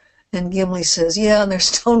trees, and Gimli says, yeah, and their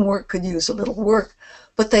stonework could use a little work.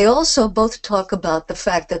 But they also both talk about the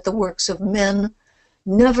fact that the works of men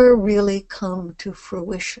never really come to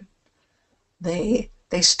fruition. They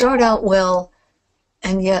start out well,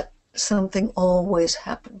 and yet something always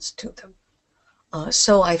happens to them.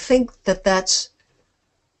 So I think that that's,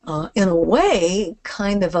 in a way,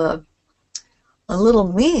 kind of a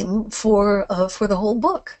little meme for the whole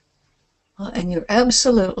book. And you're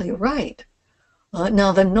absolutely right.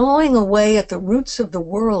 Now, the gnawing away at the roots of the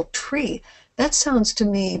world tree, that sounds to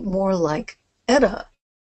me more like Edda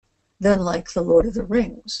than like The Lord of the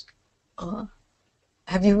Rings.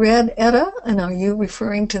 Have you read Edda, and are you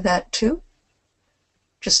referring to that too?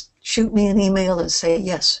 Just shoot me an email and say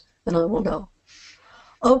yes, and I will know.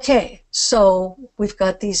 Okay, so we've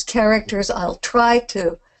got these characters. I'll try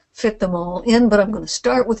to fit them all in, but I'm going to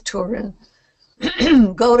start with Turin,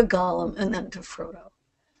 go to Gollum, and then to Frodo.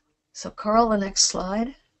 So, Carl, the next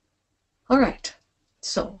slide. All right,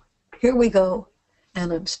 so here we go,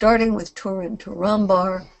 and I'm starting with Turin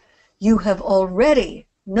Turambar. You have already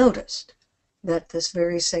noticed that this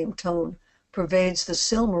very same tone pervades the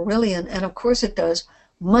Silmarillion, and of course it does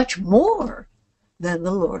much more than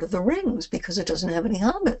The Lord of the Rings, because it doesn't have any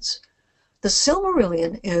hobbits. The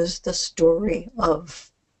Silmarillion is the story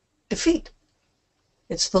of defeat.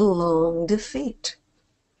 It's the long defeat.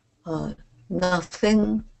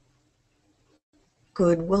 Nothing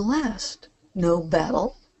good will last. No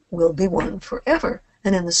battle will be won forever.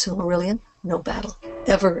 And in the Silmarillion, no battle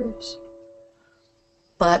ever is.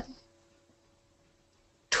 But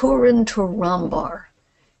Turin Turambar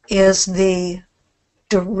is the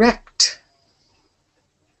direct,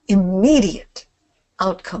 immediate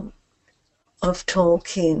outcome of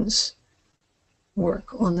Tolkien's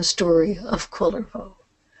work on the story of Kullervo.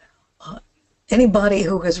 Anybody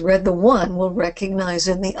who has read the one will recognize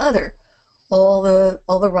in the other all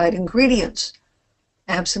the right ingredients.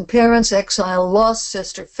 Absent parents, exile, lost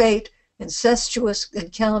sister, fate, incestuous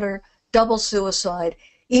encounter, double suicide,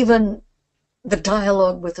 even the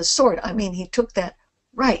dialogue with the sword. I mean, he took that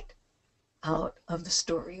right out of the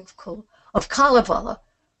story of Kalevala,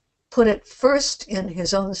 put it first in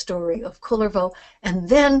his own story of Kullervo, and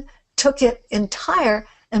then took it entire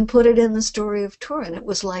and put it in the story of Turin. It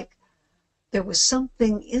was like there was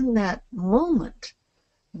something in that moment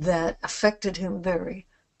that affected him very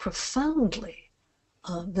profoundly.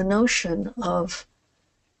 The notion of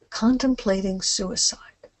contemplating suicide.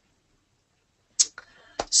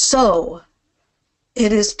 So,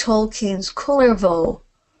 it is Tolkien's Kullervo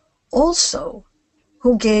also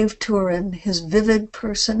who gave Turin his vivid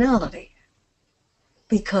personality,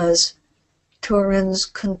 because Turin's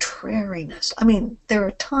contrariness. I mean, there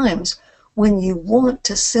are times when you want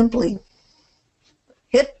to simply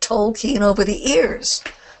hit Tolkien over the ears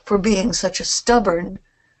for being such a stubborn,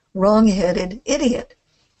 wrong-headed idiot.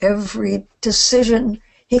 Every decision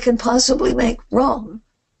he can possibly make wrong,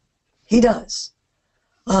 he does.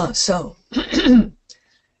 So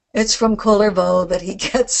it's from Kullervo that he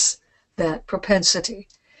gets that propensity.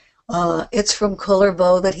 It's from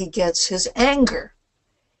Kullervo that he gets his anger,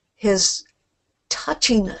 his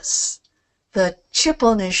touchiness, the chip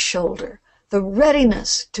on his shoulder, the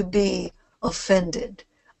readiness to be offended,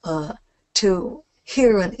 to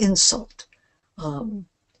hear an insult.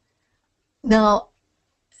 Now,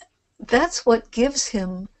 that's what gives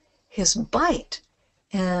him his bite.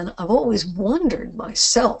 And I've always wondered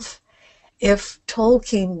myself if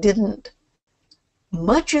Tolkien didn't,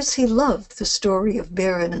 much as he loved the story of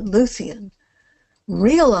Beren and Luthien,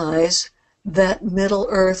 realize that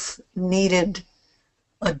Middle-earth needed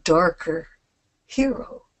a darker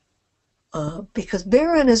hero. Because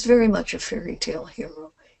Beren is very much a fairy tale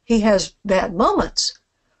hero. He has bad moments,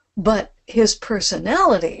 but his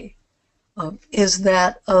personality is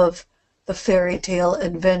that of the fairy tale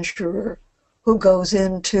adventurer who goes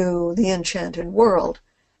into the enchanted world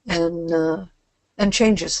and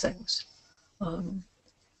changes things.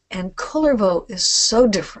 And Kullervo is so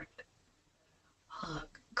different.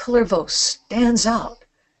 Kullervo stands out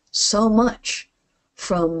so much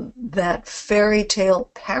from that fairy tale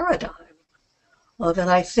paradigm that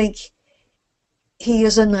I think he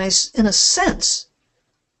is a nice, in a sense,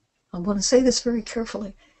 I want to say this very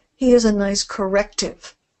carefully, he is a nice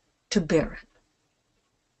corrective to Beren.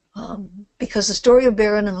 Because the story of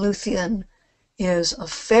Beren and Luthien is a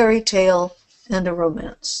fairy tale and a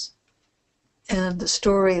romance. And the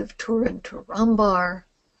story of Turin Turambar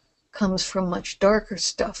comes from much darker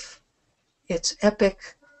stuff. It's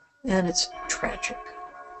epic and it's tragic.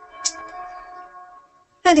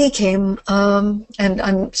 And he came, and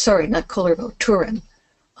I'm sorry, not Kullervo, Turin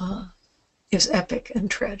is epic and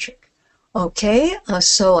tragic. Okay,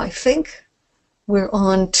 so I think we're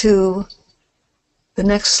on to the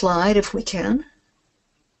next slide, if we can.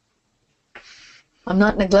 I'm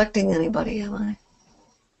not neglecting anybody, am I?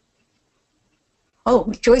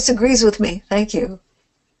 Oh, Joyce agrees with me. Thank you.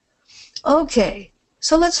 Okay,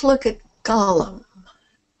 so let's look at Gollum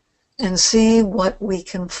and see what we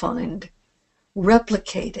can find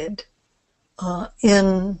replicated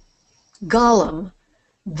in Gollum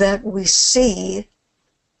that we see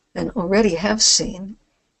and already have seen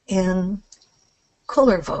in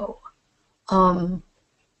Kullervo. I'm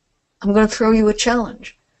going to throw you a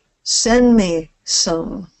challenge. Send me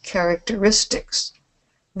some characteristics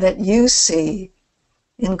that you see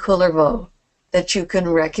in Kullervo that you can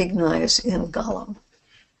recognize in Gollum.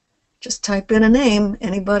 Just type in a name,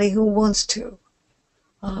 anybody who wants to.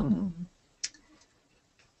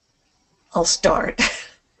 I'll start.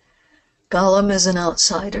 Gollum is an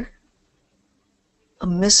outsider, a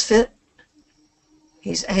misfit.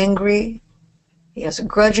 He's angry. He has a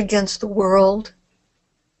grudge against the world.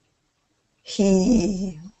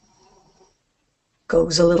 He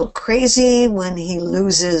goes a little crazy when he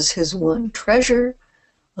loses his one treasure.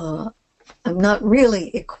 I'm not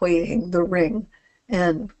really equating the ring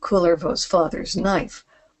and Kullervo's father's knife,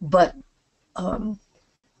 but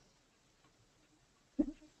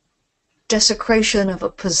desecration of a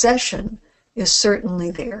possession is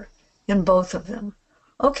certainly there in both of them.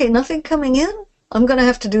 Okay, nothing coming in? I'm going to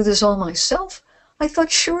have to do this all myself? I thought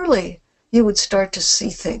surely you would start to see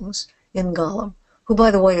things in Gollum, who, by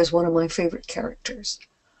the way, is one of my favorite characters.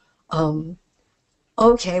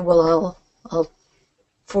 Okay, well, I'll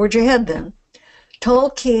forge ahead then.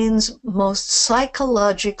 Tolkien's most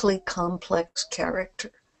psychologically complex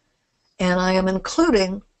character, and I am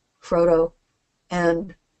including Frodo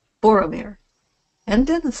and Boromir and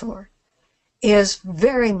Denethor, is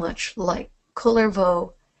very much like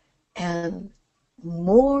Kullervo and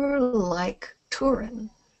more like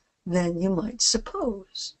Turin than you might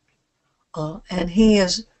suppose. And he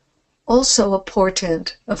is also a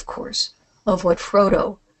portent, of course, of what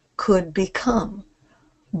Frodo could become.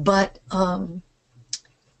 But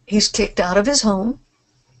he's kicked out of his home.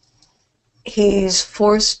 He's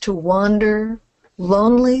forced to wander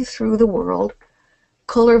lonely through the world.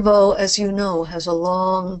 Kullervo, as you know, has a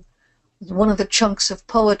long, one of the chunks of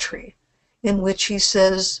poetry in which he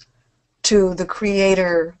says to the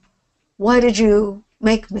creator, why did you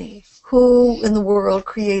make me? Who in the world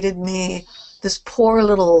created me? This poor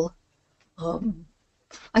little,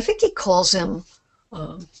 I think he calls him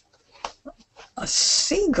a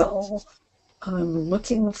seagull. I'm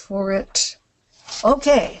looking for it.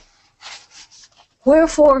 Okay.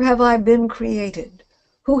 Wherefore have I been created?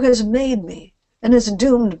 Who has made me and has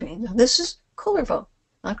doomed me? Now this is Kullervo,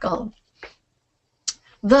 not Gollum.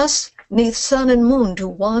 Thus, neath sun and moon to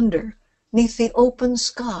wander, neath the open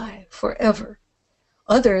sky forever.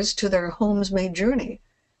 Others to their homes may journey,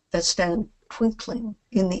 that stand twinkling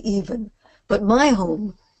in the even. But my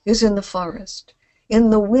home is in the forest. In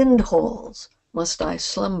the wind halls must I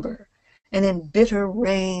slumber, and in bitter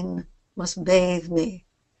rain must bathe me.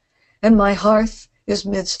 And my hearth is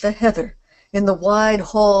midst the heather, in the wide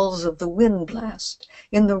halls of the wind blast,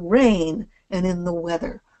 in the rain and in the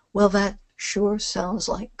weather. Well, that sure sounds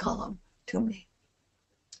like Gollum to me.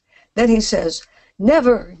 Then he says,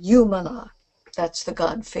 never Yumala, that's the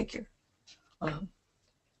God figure,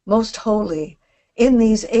 most holy, in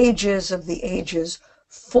these ages of the ages,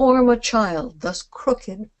 form a child thus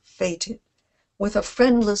crooked, fated, with a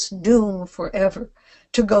friendless doom forever,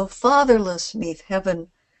 to go fatherless neath heaven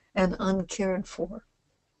and uncared for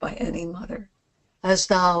by any mother, as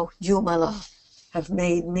thou, Yumala, have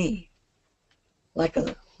made me, like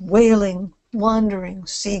a wailing, wandering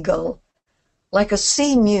seagull, like a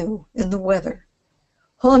sea mew in the weather,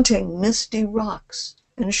 haunting misty rocks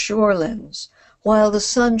and shorelands, while the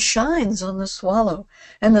sun shines on the swallow,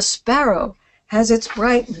 and the sparrow has its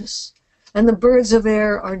brightness, and the birds of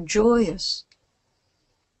air are joyous.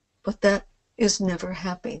 But that is never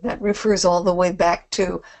happy. That refers all the way back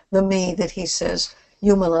to the me that he says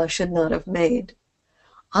Yumala should not have made.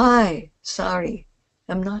 I, Sari,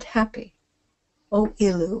 am not happy. O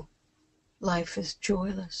Ilu, life is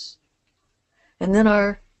joyless. And then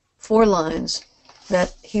our 4 lines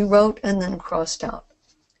that he wrote and then crossed out.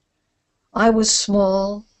 I was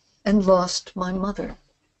small and lost my mother.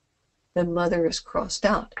 Then mother is crossed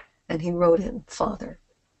out, and he wrote in father.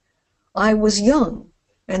 I was young,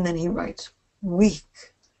 and then he writes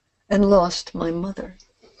weak, and lost my mother.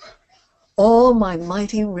 All my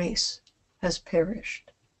mighty race has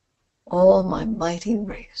perished. All my mighty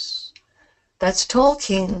race. That's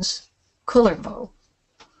Tolkien's Kullervo.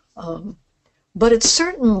 But it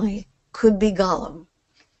certainly could be Gollum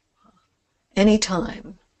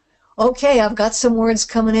anytime. Okay, I've got some words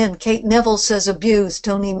coming in. Kate Neville says abuse.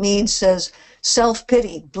 Tony Mead says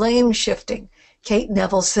self-pity, blame shifting. Kate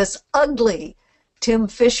Neville says ugly. Tim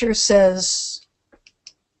Fisher says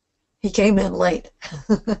he came in late.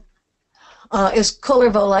 Is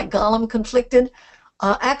Kullervo like Gollum conflicted?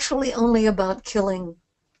 Actually only about killing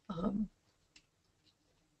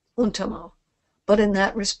Untamo. But in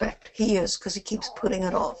that respect, he is, because he keeps putting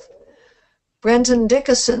it off. Brenton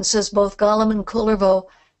Dickinson says both Gollum and Kullervo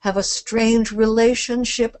have a strange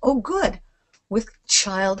relationship, oh good, with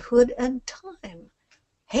childhood and time.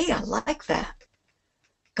 Hey, I like that.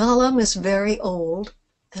 Gollum is very old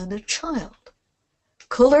and a child.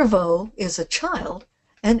 Kullervo is a child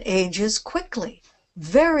and ages quickly.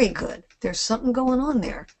 Very good. There's something going on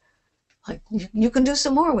there. Like you can do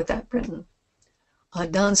some more with that, Brenton.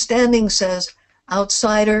 Don Standing says,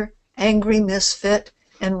 outsider, angry misfit,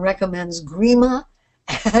 and recommends Grima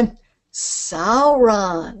and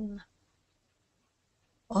Sauron.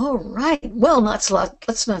 All right. Well, let's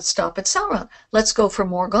not stop at Sauron. Let's go for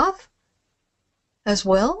Morgoth as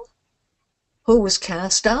well, who was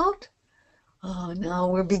cast out. Now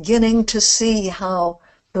we're beginning to see how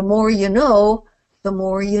the more you know, the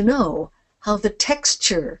more you know, how the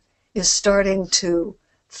texture is starting to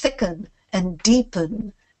thicken and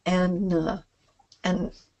deepen, and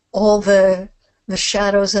all the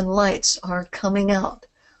shadows and lights are coming out.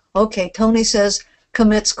 Okay, Tony says,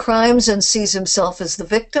 commits crimes and sees himself as the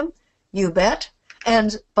victim. You bet.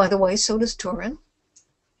 And by the way, so does Turin.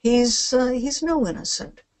 He's no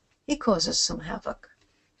innocent. He causes some havoc.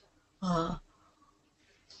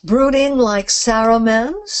 Brooding like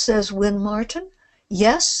Saruman, says Win Martin.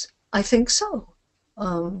 Yes, I think so.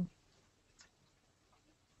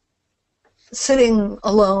 Sitting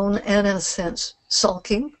alone and, in a sense,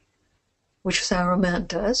 sulking, which Saruman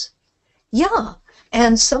does. Yeah,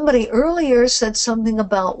 and somebody earlier said something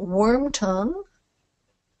about worm tongue.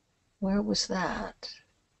 Where was that?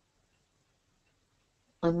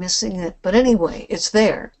 I'm missing it. But anyway, it's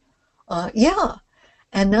there. Yeah,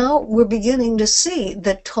 and now we're beginning to see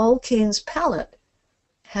that Tolkien's palette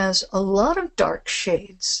has a lot of dark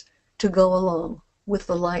shades to go along with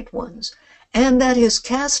the light ones, and that his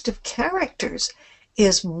cast of characters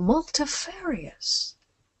is multifarious.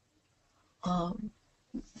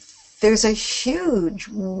 There's a huge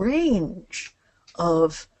range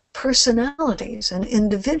of personalities and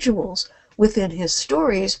individuals within his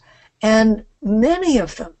stories, and many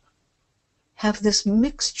of them have this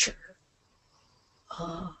mixture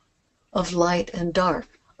of light and dark,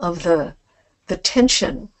 of the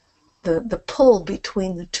tension the pull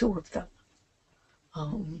between the two of them.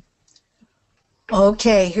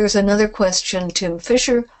 Okay, here's another question, Tim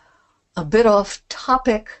Fisher, a bit off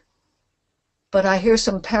topic, but I hear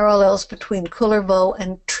some parallels between Kullervo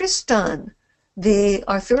and Tristan, the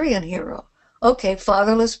Arthurian hero. Okay,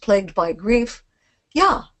 fatherless, plagued by grief.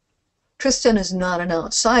 Yeah, Tristan is not an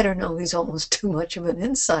outsider. No, he's almost too much of an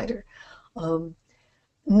insider.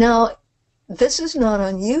 Now, this is not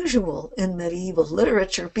unusual in medieval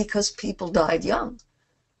literature because people died young.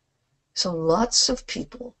 So lots of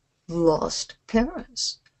people lost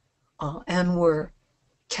parents and were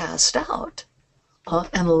cast out.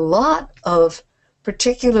 And a lot of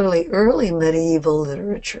particularly early medieval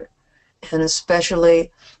literature, and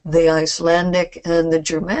especially the Icelandic and the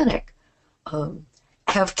Germanic,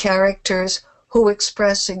 have characters who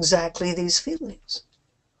express exactly these feelings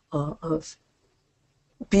of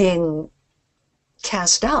being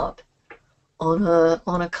cast out on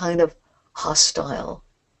a kind of hostile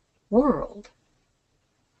world.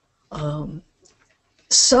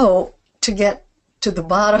 So to get to the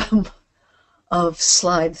bottom of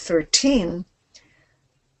slide 13,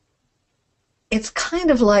 it's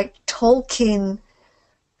kind of like Tolkien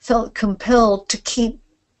felt compelled to keep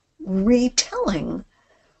retelling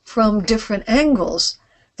from different angles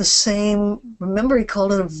the same. Remember, he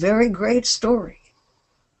called it a very great story,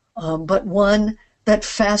 but one that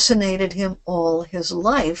fascinated him all his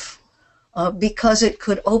life because it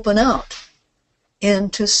could open out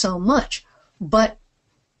into so much. But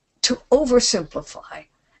to oversimplify,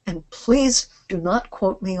 and please do not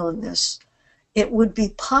quote me on this, it would be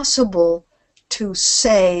possible to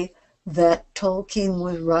say that Tolkien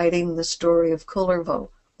was writing the story of Kullervo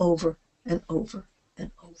over and over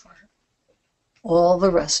and over all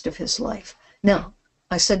the rest of his life. Now,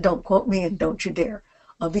 I said don't quote me and don't you dare,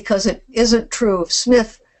 because it isn't true of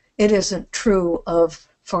Smith, it isn't true of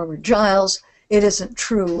Farmer Giles, it isn't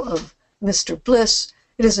true of Mr. Bliss,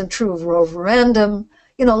 it isn't true of Rover Random.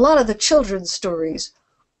 You know, a lot of the children's stories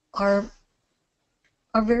are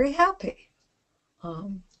very happy.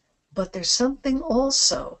 But there's something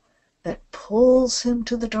also that pulls him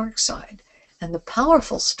to the dark side. And the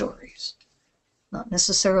powerful stories, not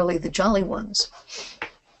necessarily the jolly ones,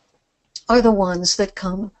 are the ones that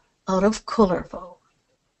come out of Kullervo.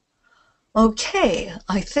 Okay,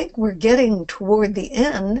 I think we're getting toward the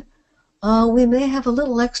end. We may have a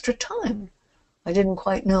little extra time. I didn't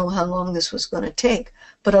quite know how long this was going to take,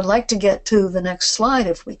 but I'd like to get to the next slide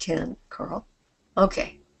if we can, Carl.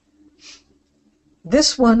 Okay.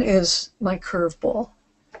 This one is my curveball.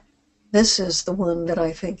 This is the one that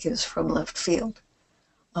I think is from left field,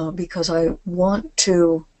 because I want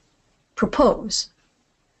to propose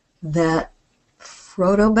that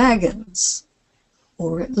Frodo Baggins,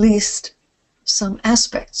 or at least some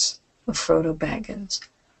aspects of Frodo Baggins,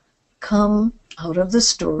 come out of the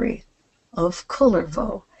story of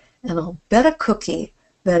Kullervo. And I'll bet a cookie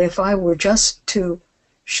that if I were just to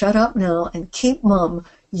shut up now and keep mum,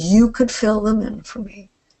 you could fill them in for me.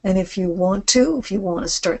 And if you want to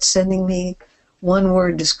start sending me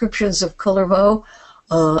one-word descriptions of Kullervo,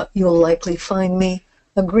 you'll likely find me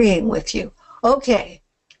agreeing with you. Okay,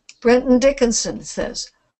 Brenton Dickinson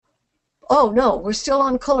says, oh no, we're still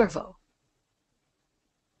on Kullervo.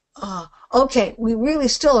 Okay, we really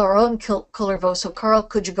still are on Kullervo, so Carl,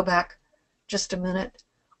 could you go back just a minute?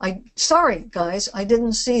 Sorry, guys, I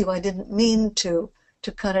didn't see you. I didn't mean to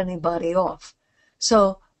cut anybody off.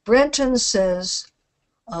 So Brenton says,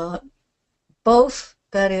 both,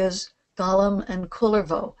 that is, Gollum and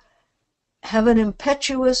Kullervo, have an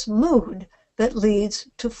impetuous mood that leads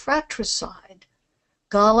to fratricide.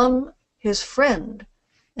 Gollum, his friend,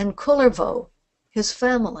 and Kullervo, his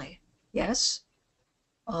family. Yes?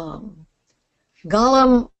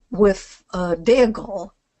 Gollum with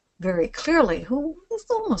Deagol, very clearly, who is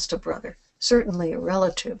almost a brother, certainly a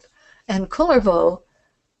relative, and Kullervo,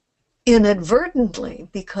 inadvertently,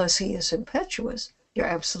 because he is impetuous, you're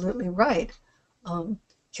absolutely right,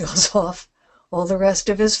 kills off all the rest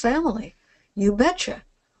of his family. You betcha.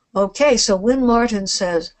 Okay, so Win Martin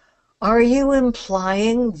says, are you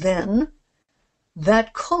implying then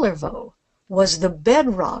that Kullervo was the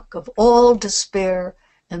bedrock of all despair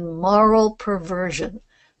and moral perversion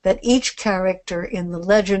that each character in the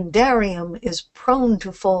legendarium is prone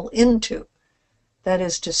to fall into? That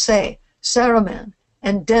is to say, Saruman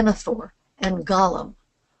and Denethor and Gollum.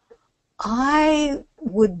 I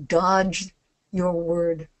would dodge your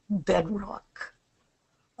word bedrock,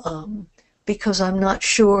 because I'm not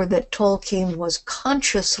sure that Tolkien was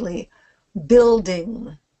consciously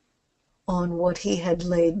building on what he had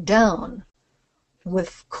laid down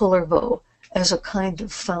with Kullervo as a kind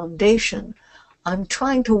of foundation. I'm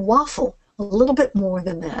trying to waffle a little bit more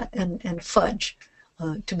than that and fudge,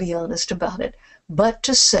 to be honest about it, but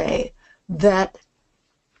to say that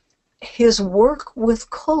his work with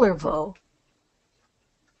Kullervo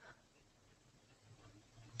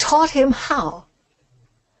taught him how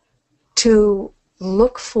to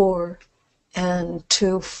look for and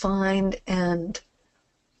to find and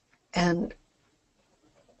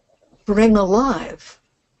bring alive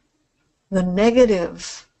the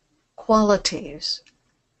negative qualities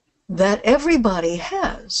that everybody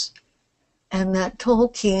has, and that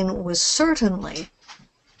Tolkien was certainly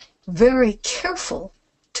very careful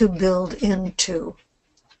to build into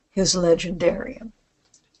his legendarium.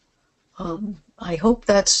 I hope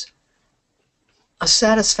that's a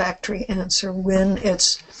satisfactory answer, when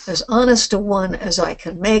it's as honest a one as I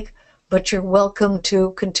can make, but you're welcome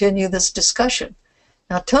to continue this discussion.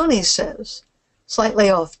 Now, Tony says, slightly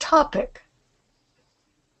off topic,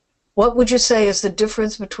 what would you say is the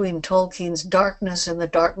difference between Tolkien's darkness and the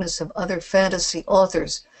darkness of other fantasy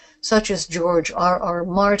authors, such as George R.R.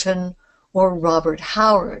 Martin or Robert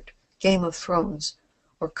Howard, Game of Thrones,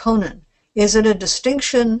 or Conan? Is it a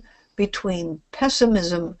distinction between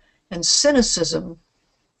pessimism and cynicism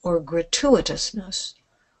or gratuitousness?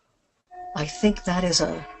 I think that is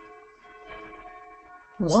a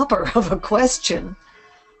whopper of a question.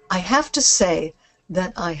 I have to say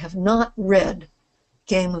that I have not read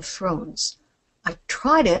Game of Thrones. I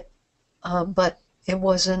tried it, but it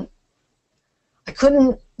wasn't, I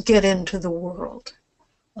couldn't get into the world.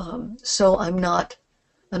 So I'm not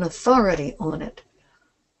an authority on it.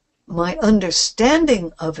 My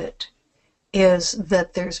understanding of it is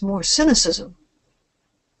that there's more cynicism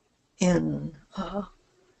in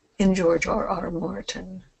George R.R.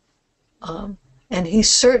 Martin. And he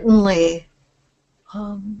certainly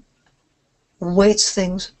weights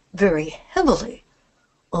things very heavily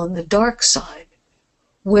on the dark side,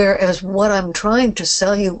 whereas what I'm trying to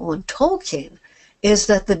sell you on Tolkien is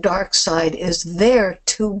that the dark side is there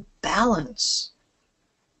to balance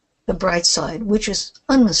the bright side, which is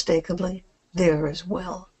unmistakably there as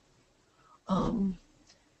well.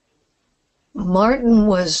 Martin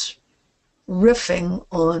was riffing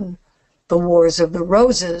on the Wars of the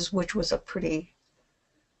Roses, which was a pretty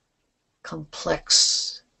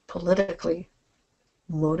complex, politically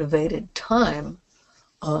motivated time,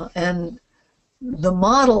 and the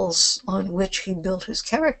models on which he built his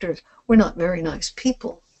characters were not very nice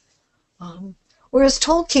people. Whereas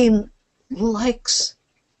Tolkien likes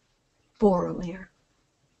Boromir.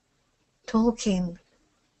 Tolkien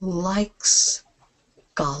likes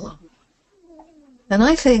Gollum. And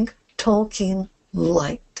I think Tolkien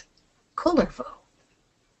liked Kullervo.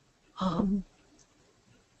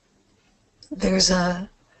 There's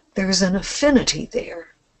an affinity there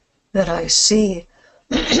that I see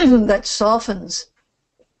that softens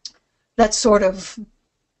that sort of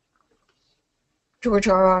George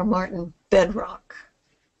R.R. Martin bedrock.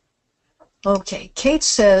 Okay, Kate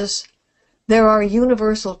says, there are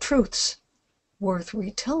universal truths worth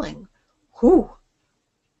retelling. Whew.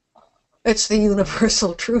 It's the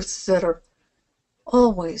universal truths that are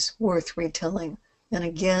always worth retelling, and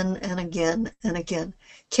again and again and again.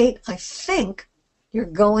 Kate, I think you're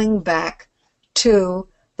going back to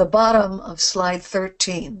the bottom of slide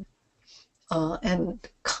 13 and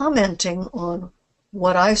commenting on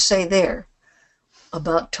what I say there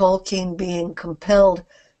about Tolkien being compelled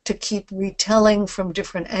to keep retelling from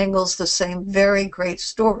different angles the same very great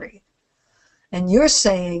story. And you're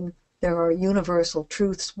saying there are universal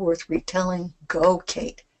truths worth retelling. Go,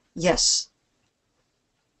 Kate. Yes.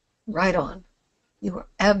 Right on. You are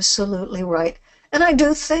absolutely right. And I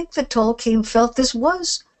do think that Tolkien felt this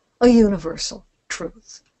was a universal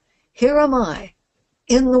truth. Here am I,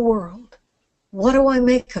 in the world. What do I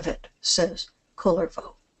make of it? Says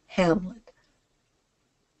Kullervo, Hamlet,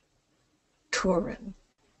 Turin,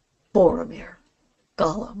 Boromir,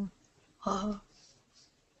 Gollum,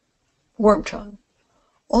 Wormtongue,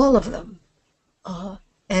 all of them.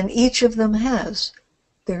 And each of them has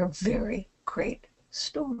their very great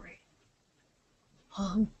story.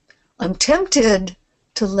 I'm tempted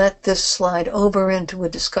to let this slide over into a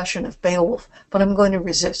discussion of Beowulf, but I'm going to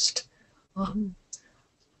resist.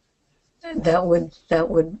 That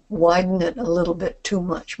would widen it a little bit too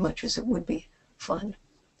much as it would be fun.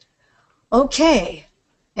 Okay,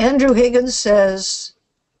 Andrew Higgins says,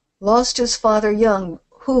 lost his father young.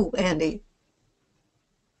 Who, Andy?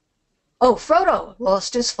 Oh, Frodo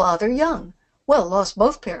lost his father young. Well, lost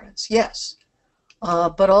both parents, yes.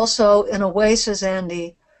 But also, in a way, says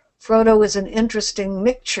Andy, Frodo is an interesting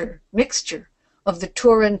mixture of the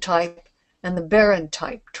Turin type and the Beren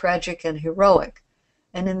type, tragic and heroic.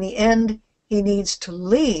 And in the end, he needs to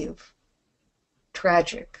leave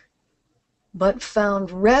tragic, but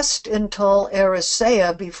found rest in tall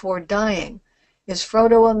Erisea before dying. Is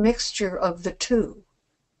Frodo a mixture of the two?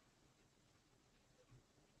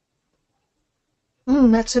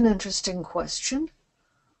 That's an interesting question.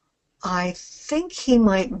 I think he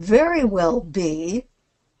might very well be.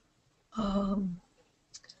 I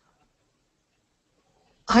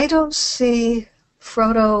don't see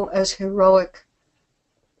Frodo as heroic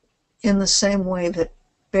in the same way that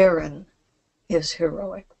Beren is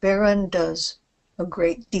heroic. Beren does a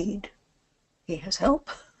great deed. He has help,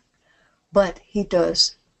 but he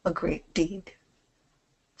does a great deed.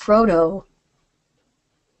 Frodo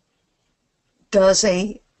does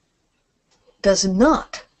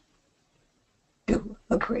not do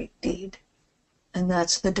a great deed, and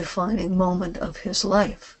that's the defining moment of his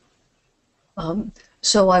life.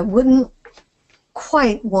 So I wouldn't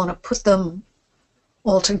quite want to put them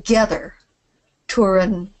all together,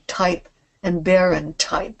 Turin type and Beren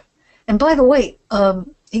type. And by the way,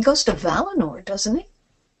 he goes to Valinor, doesn't he?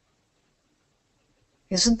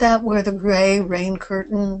 Isn't that where the gray rain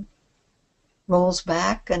curtain rolls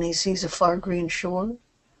back and he sees a far green shore?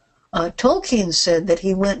 Tolkien said that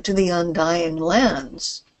he went to the Undying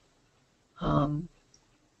Lands,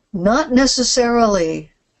 not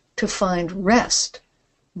necessarily to find rest,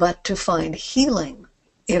 but to find healing,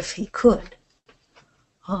 if he could.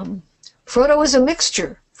 Frodo is a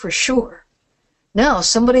mixture, for sure. Now,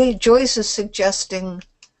 Joyce is suggesting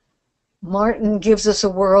Martin gives us a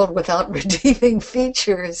world without redeeming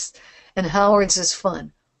features, and Howard's is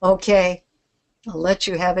fun. Okay, I'll let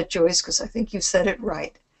you have it, Joyce, because I think you said it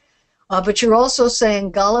right. But you're also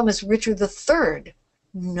saying Gollum is Richard III.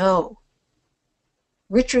 No.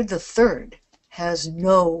 Richard III has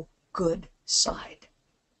no good side.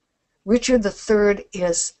 Richard III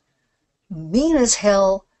is mean as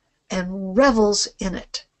hell and revels in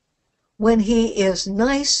it. When he is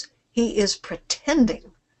nice, he is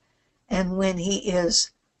pretending. And when he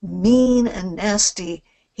is mean and nasty,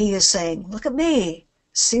 he is saying, look at me,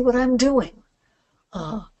 see what I'm doing.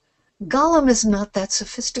 Gollum is not that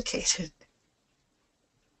sophisticated.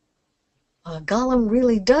 Gollum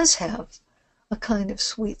really does have a kind of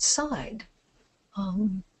sweet side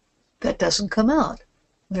that doesn't come out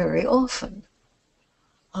very often.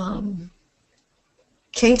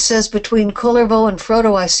 Kate says, between Kullervo and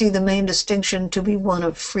Frodo, I see the main distinction to be one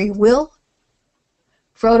of free will.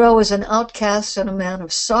 Frodo is an outcast and a man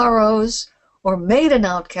of sorrows, or made an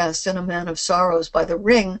outcast and a man of sorrows by the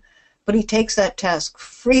ring, but he takes that task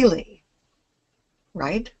freely,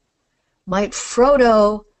 right? Might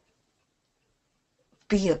Frodo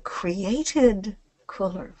be a created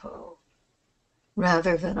Kullervo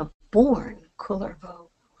rather than a born Kullervo?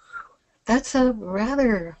 That's a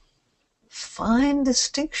rather fine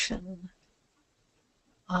distinction.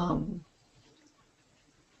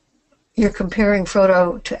 You're comparing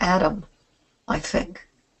Frodo to Adam, I think.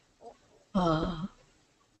 And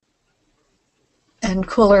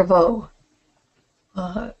Kullervo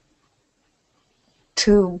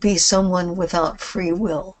to be someone without free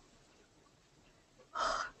will.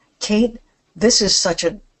 Kate, this is such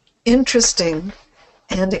an interesting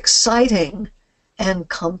and exciting and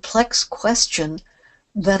complex question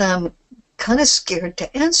that I'm kind of scared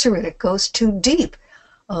to answer it. It goes too deep.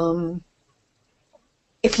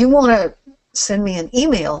 If you want to send me an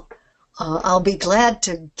email, I'll be glad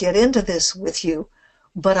to get into this with you,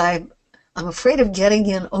 but I'm afraid of getting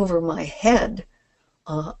in over my head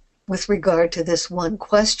with regard to this one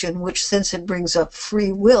question, which, since it brings up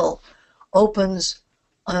free will, opens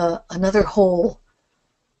another whole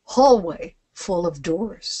hallway full of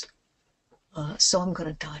doors. So I'm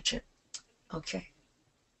going to dodge it. Okay.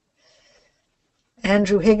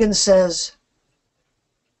 Andrew Higgins says,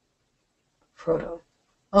 Frodo.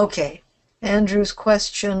 Okay. Andrew's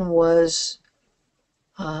question was,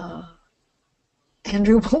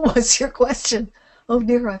 Andrew, what was your question? Oh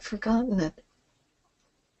dear, I've forgotten it.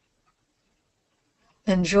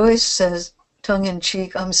 And Joyce says,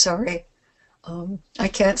 tongue-in-cheek, I'm sorry. I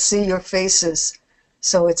can't see your faces,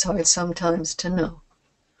 so it's hard sometimes to know.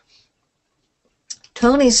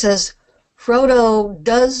 Tony says, Frodo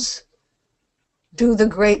does do the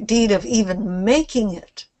great deed of even making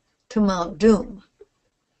it to Mount Doom,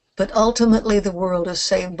 but ultimately the world is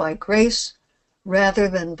saved by grace rather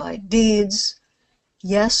than by deeds.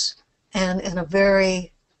 Yes, and in a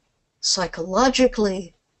very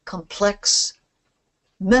psychologically complex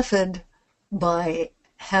method, by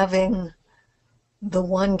having the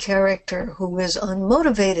one character who is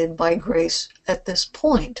unmotivated by grace at this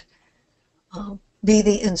point be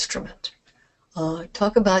the instrument.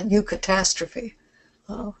 Talk about eucatastrophe.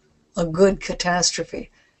 a good catastrophe.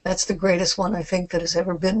 That's the greatest one I think that has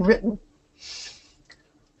ever been written.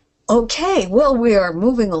 Okay, well, we are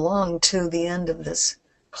moving along to the end of this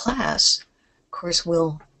class. Of course,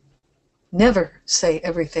 we'll never say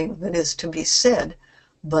everything that is to be said,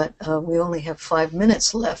 but we only have 5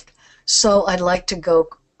 minutes left. So I'd like to go,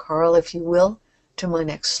 Carl, if you will, to my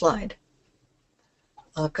next slide.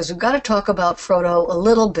 Because we've got to talk about Frodo a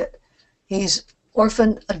little bit. He's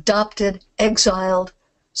orphaned, adopted, exiled,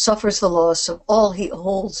 suffers the loss of all he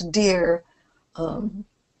holds dear, and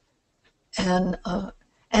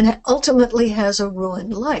ultimately has a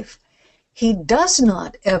ruined life. He does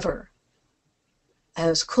not ever,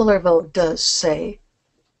 as Kullervo does, say,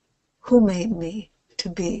 "Who made me to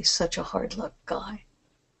be such a hard-luck guy?"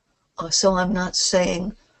 So I'm not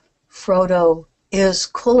saying Frodo is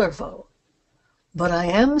Kullervo, but I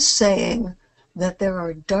am saying that there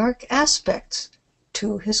are dark aspects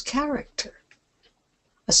to his character,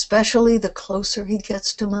 especially the closer he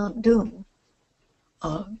gets to Mount Doom.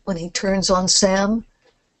 When he turns on Sam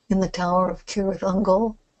in the Tower of Cirith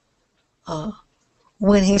Ungol,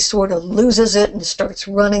 when he sort of loses it and starts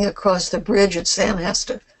running across the bridge and Sam has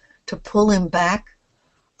to pull him back.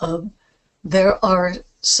 There are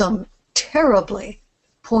some terribly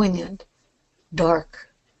poignant, dark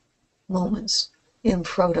moments in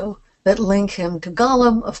Frodo that link him to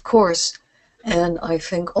Gollum, of course, and I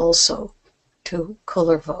think also to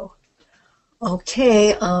Kullervo.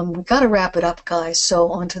 Okay, we've got to wrap it up, guys,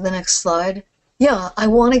 so on to the next slide. Yeah, I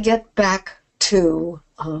want to get back to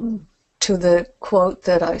the quote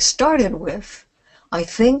that I started with. I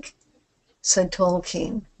think, said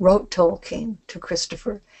Tolkien, wrote Tolkien to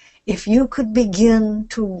Christopher, if you could begin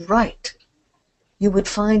to write, you would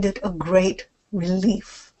find it a great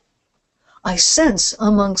relief. I sense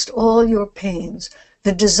amongst all your pains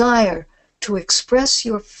the desire to express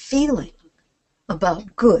your feeling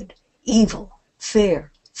about good, evil,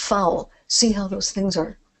 fair, foul. See how those things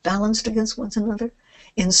are balanced against one another?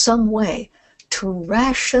 In some way, to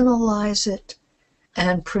rationalize it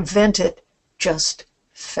and prevent it just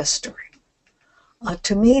festering.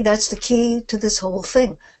 To me, that's the key to this whole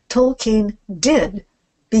thing. Tolkien did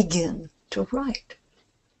begin to write.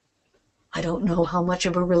 I don't know how much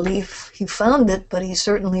of a relief he found it, but he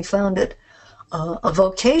certainly found it a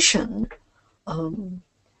vocation.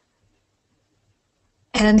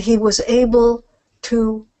 And he was able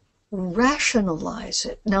to rationalize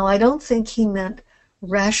it. Now, I don't think he meant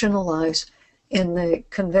rationalize in the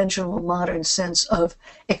conventional modern sense of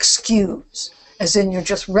excuse, as in you're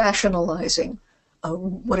just rationalizing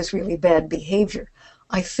what is really bad behavior.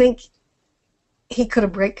 I think he could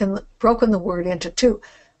have broken the word into two.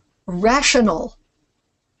 Rational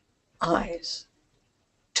eyes,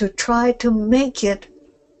 to try to make it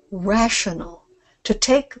rational, to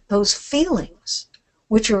take those feelings,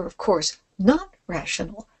 which are, of course, not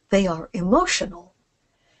rational, they are emotional,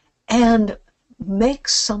 and make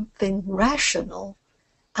something rational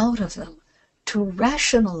out of them, to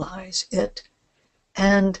rationalize it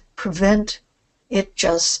and prevent it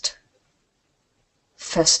just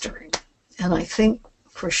festering. And I think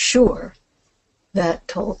for sure that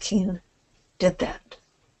Tolkien did that.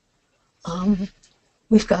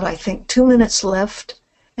 We've got, I think, 2 minutes left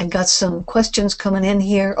and got some questions coming in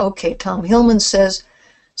here. Okay, Tom Hillman says,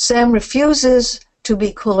 Sam refuses to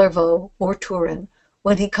be Kullervo or Turin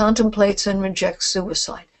when he contemplates and rejects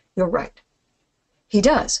suicide. You're right. He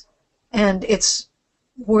does. And it's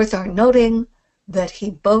worth our noting that he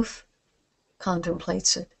both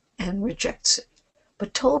contemplates it and rejects it.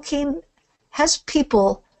 But Tolkien has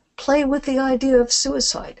people play with the idea of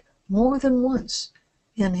suicide more than once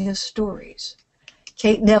in his stories.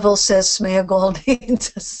 Kate Neville says Smeagol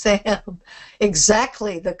needs a Sam.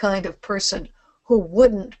 Exactly the kind of person who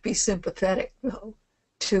wouldn't be sympathetic, though,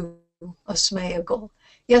 to a Smeagol.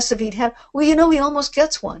 Yes, if he'd had... Well, you know, he almost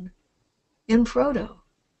gets one in Frodo.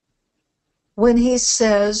 When he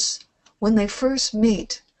says, when they first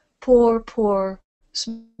meet, poor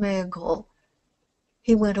Smeagol,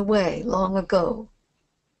 he went away long ago.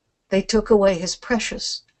 They took away his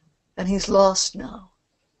precious, and he's lost now.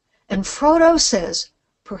 And Frodo says,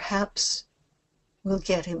 perhaps we'll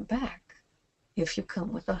get him back if you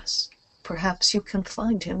come with us. Perhaps you can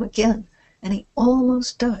find him again. And he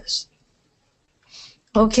almost does.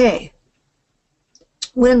 Okay.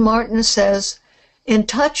 When Martin says, in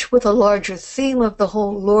touch with a larger theme of the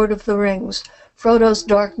whole Lord of the Rings, Frodo's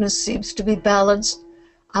darkness seems to be balanced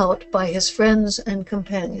out by his friends and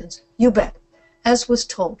companions. You bet. As was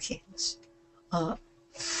Tolkien's.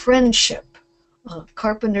 Friendship.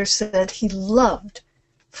 Carpenter said he loved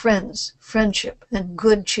friends, friendship, and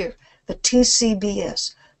good cheer. The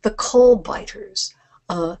TCBS, the coal biters,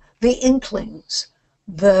 the Inklings,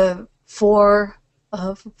 for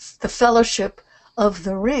the Fellowship of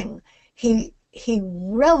the Ring. He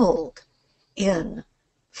reveled in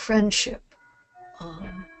friendship.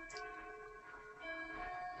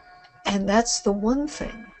 And that's the one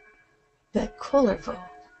thing that Kullervo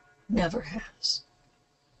never has.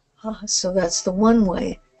 So that's the one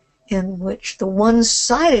way in which the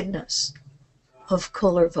one-sidedness of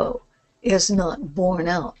Kullervo is not borne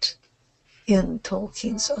out in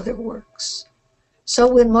Tolkien's other works. So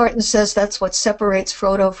when Martin says that's what separates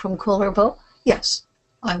Frodo from Kullervo, yes,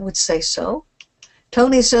 I would say so.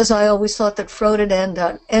 Tony says, I always thought that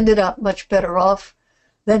Frodo ended up much better off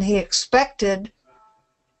than he expected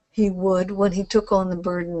he would when he took on the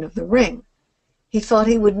burden of the ring. He thought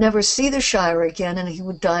he would never see the Shire again and he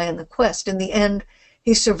would die in the quest. In the end,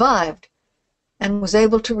 he survived and was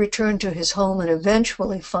able to return to his home and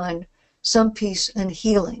eventually find some peace and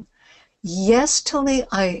healing. Yes, Tony,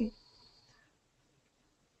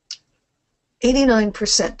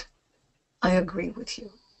 89%, I agree with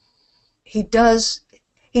you. He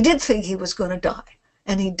did think he was going to die,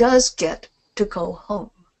 and he does get to go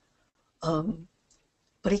home.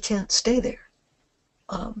 But he can't stay there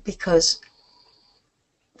because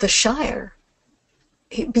the Shire,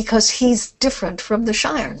 because he's different from the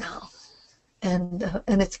Shire now. And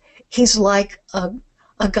he's like a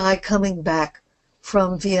guy coming back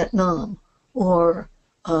from Vietnam or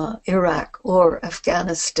Iraq or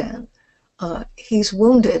Afghanistan. He's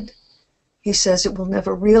wounded. He says it will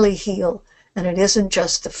never really heal, and it isn't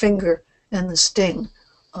just the finger and the sting.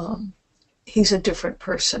 He's a different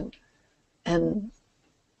person and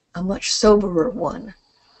a much soberer one.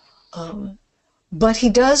 But he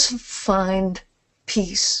does find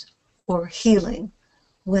peace or healing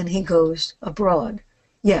when he goes abroad.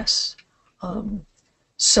 Yes.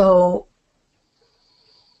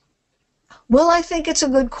 Well, I think it's a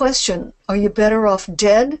good question. Are you better off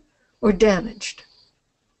dead or damaged?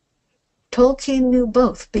 Tolkien knew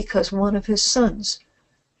both because one of his sons,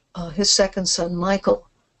 his second son, Michael,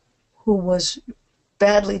 who was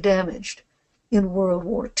badly damaged in World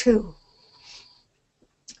War II,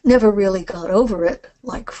 never really got over it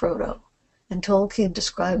like Frodo, and Tolkien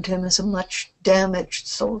described him as a much damaged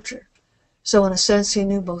soldier. So in a sense, he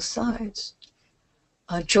knew both sides.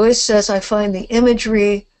 Joyce says, I find the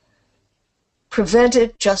imagery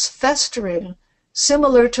prevented just festering,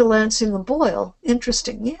 similar to lancing a boil.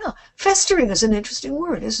 Interesting. Yeah, festering is an interesting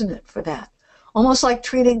word, isn't it, for that? Almost like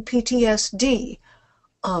treating PTSD.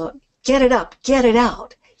 Get it up, get it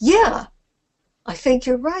out. Yeah, I think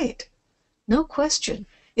you're right. No question.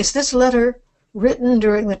 Is this letter written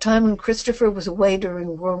during the time when Christopher was away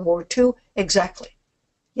during World War II? Exactly.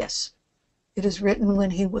 Yes. It is written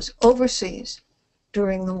when he was overseas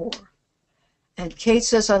during the war. And Kate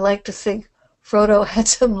says, I like to think Frodo had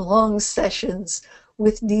some long sessions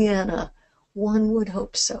with Deanna. One would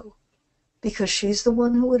hope so, because she's the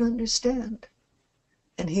one who would understand.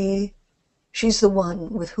 And she's the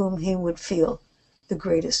one with whom he would feel the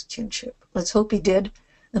greatest kinship. Let's hope he did,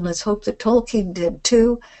 and let's hope that Tolkien did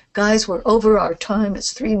too. Guys, we're over our time.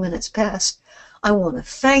 It's 3 minutes past. I want to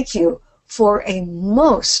thank you for a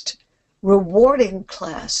most rewarding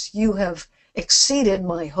class. You have exceeded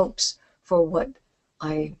my hopes for what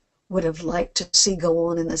I would have liked to see go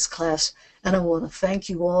on in this class, and I want to thank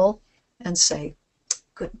you all and say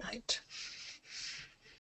good night.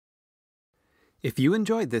 If you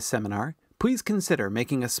enjoyed this seminar, please consider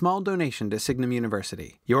making a small donation to Signum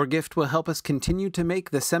University. Your gift will help us continue to make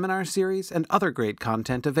the seminar series and other great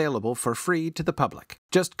content available for free to the public.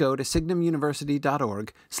 Just go to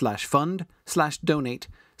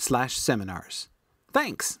signumuniversity.org/fund/donate/seminars.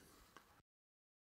 Thanks!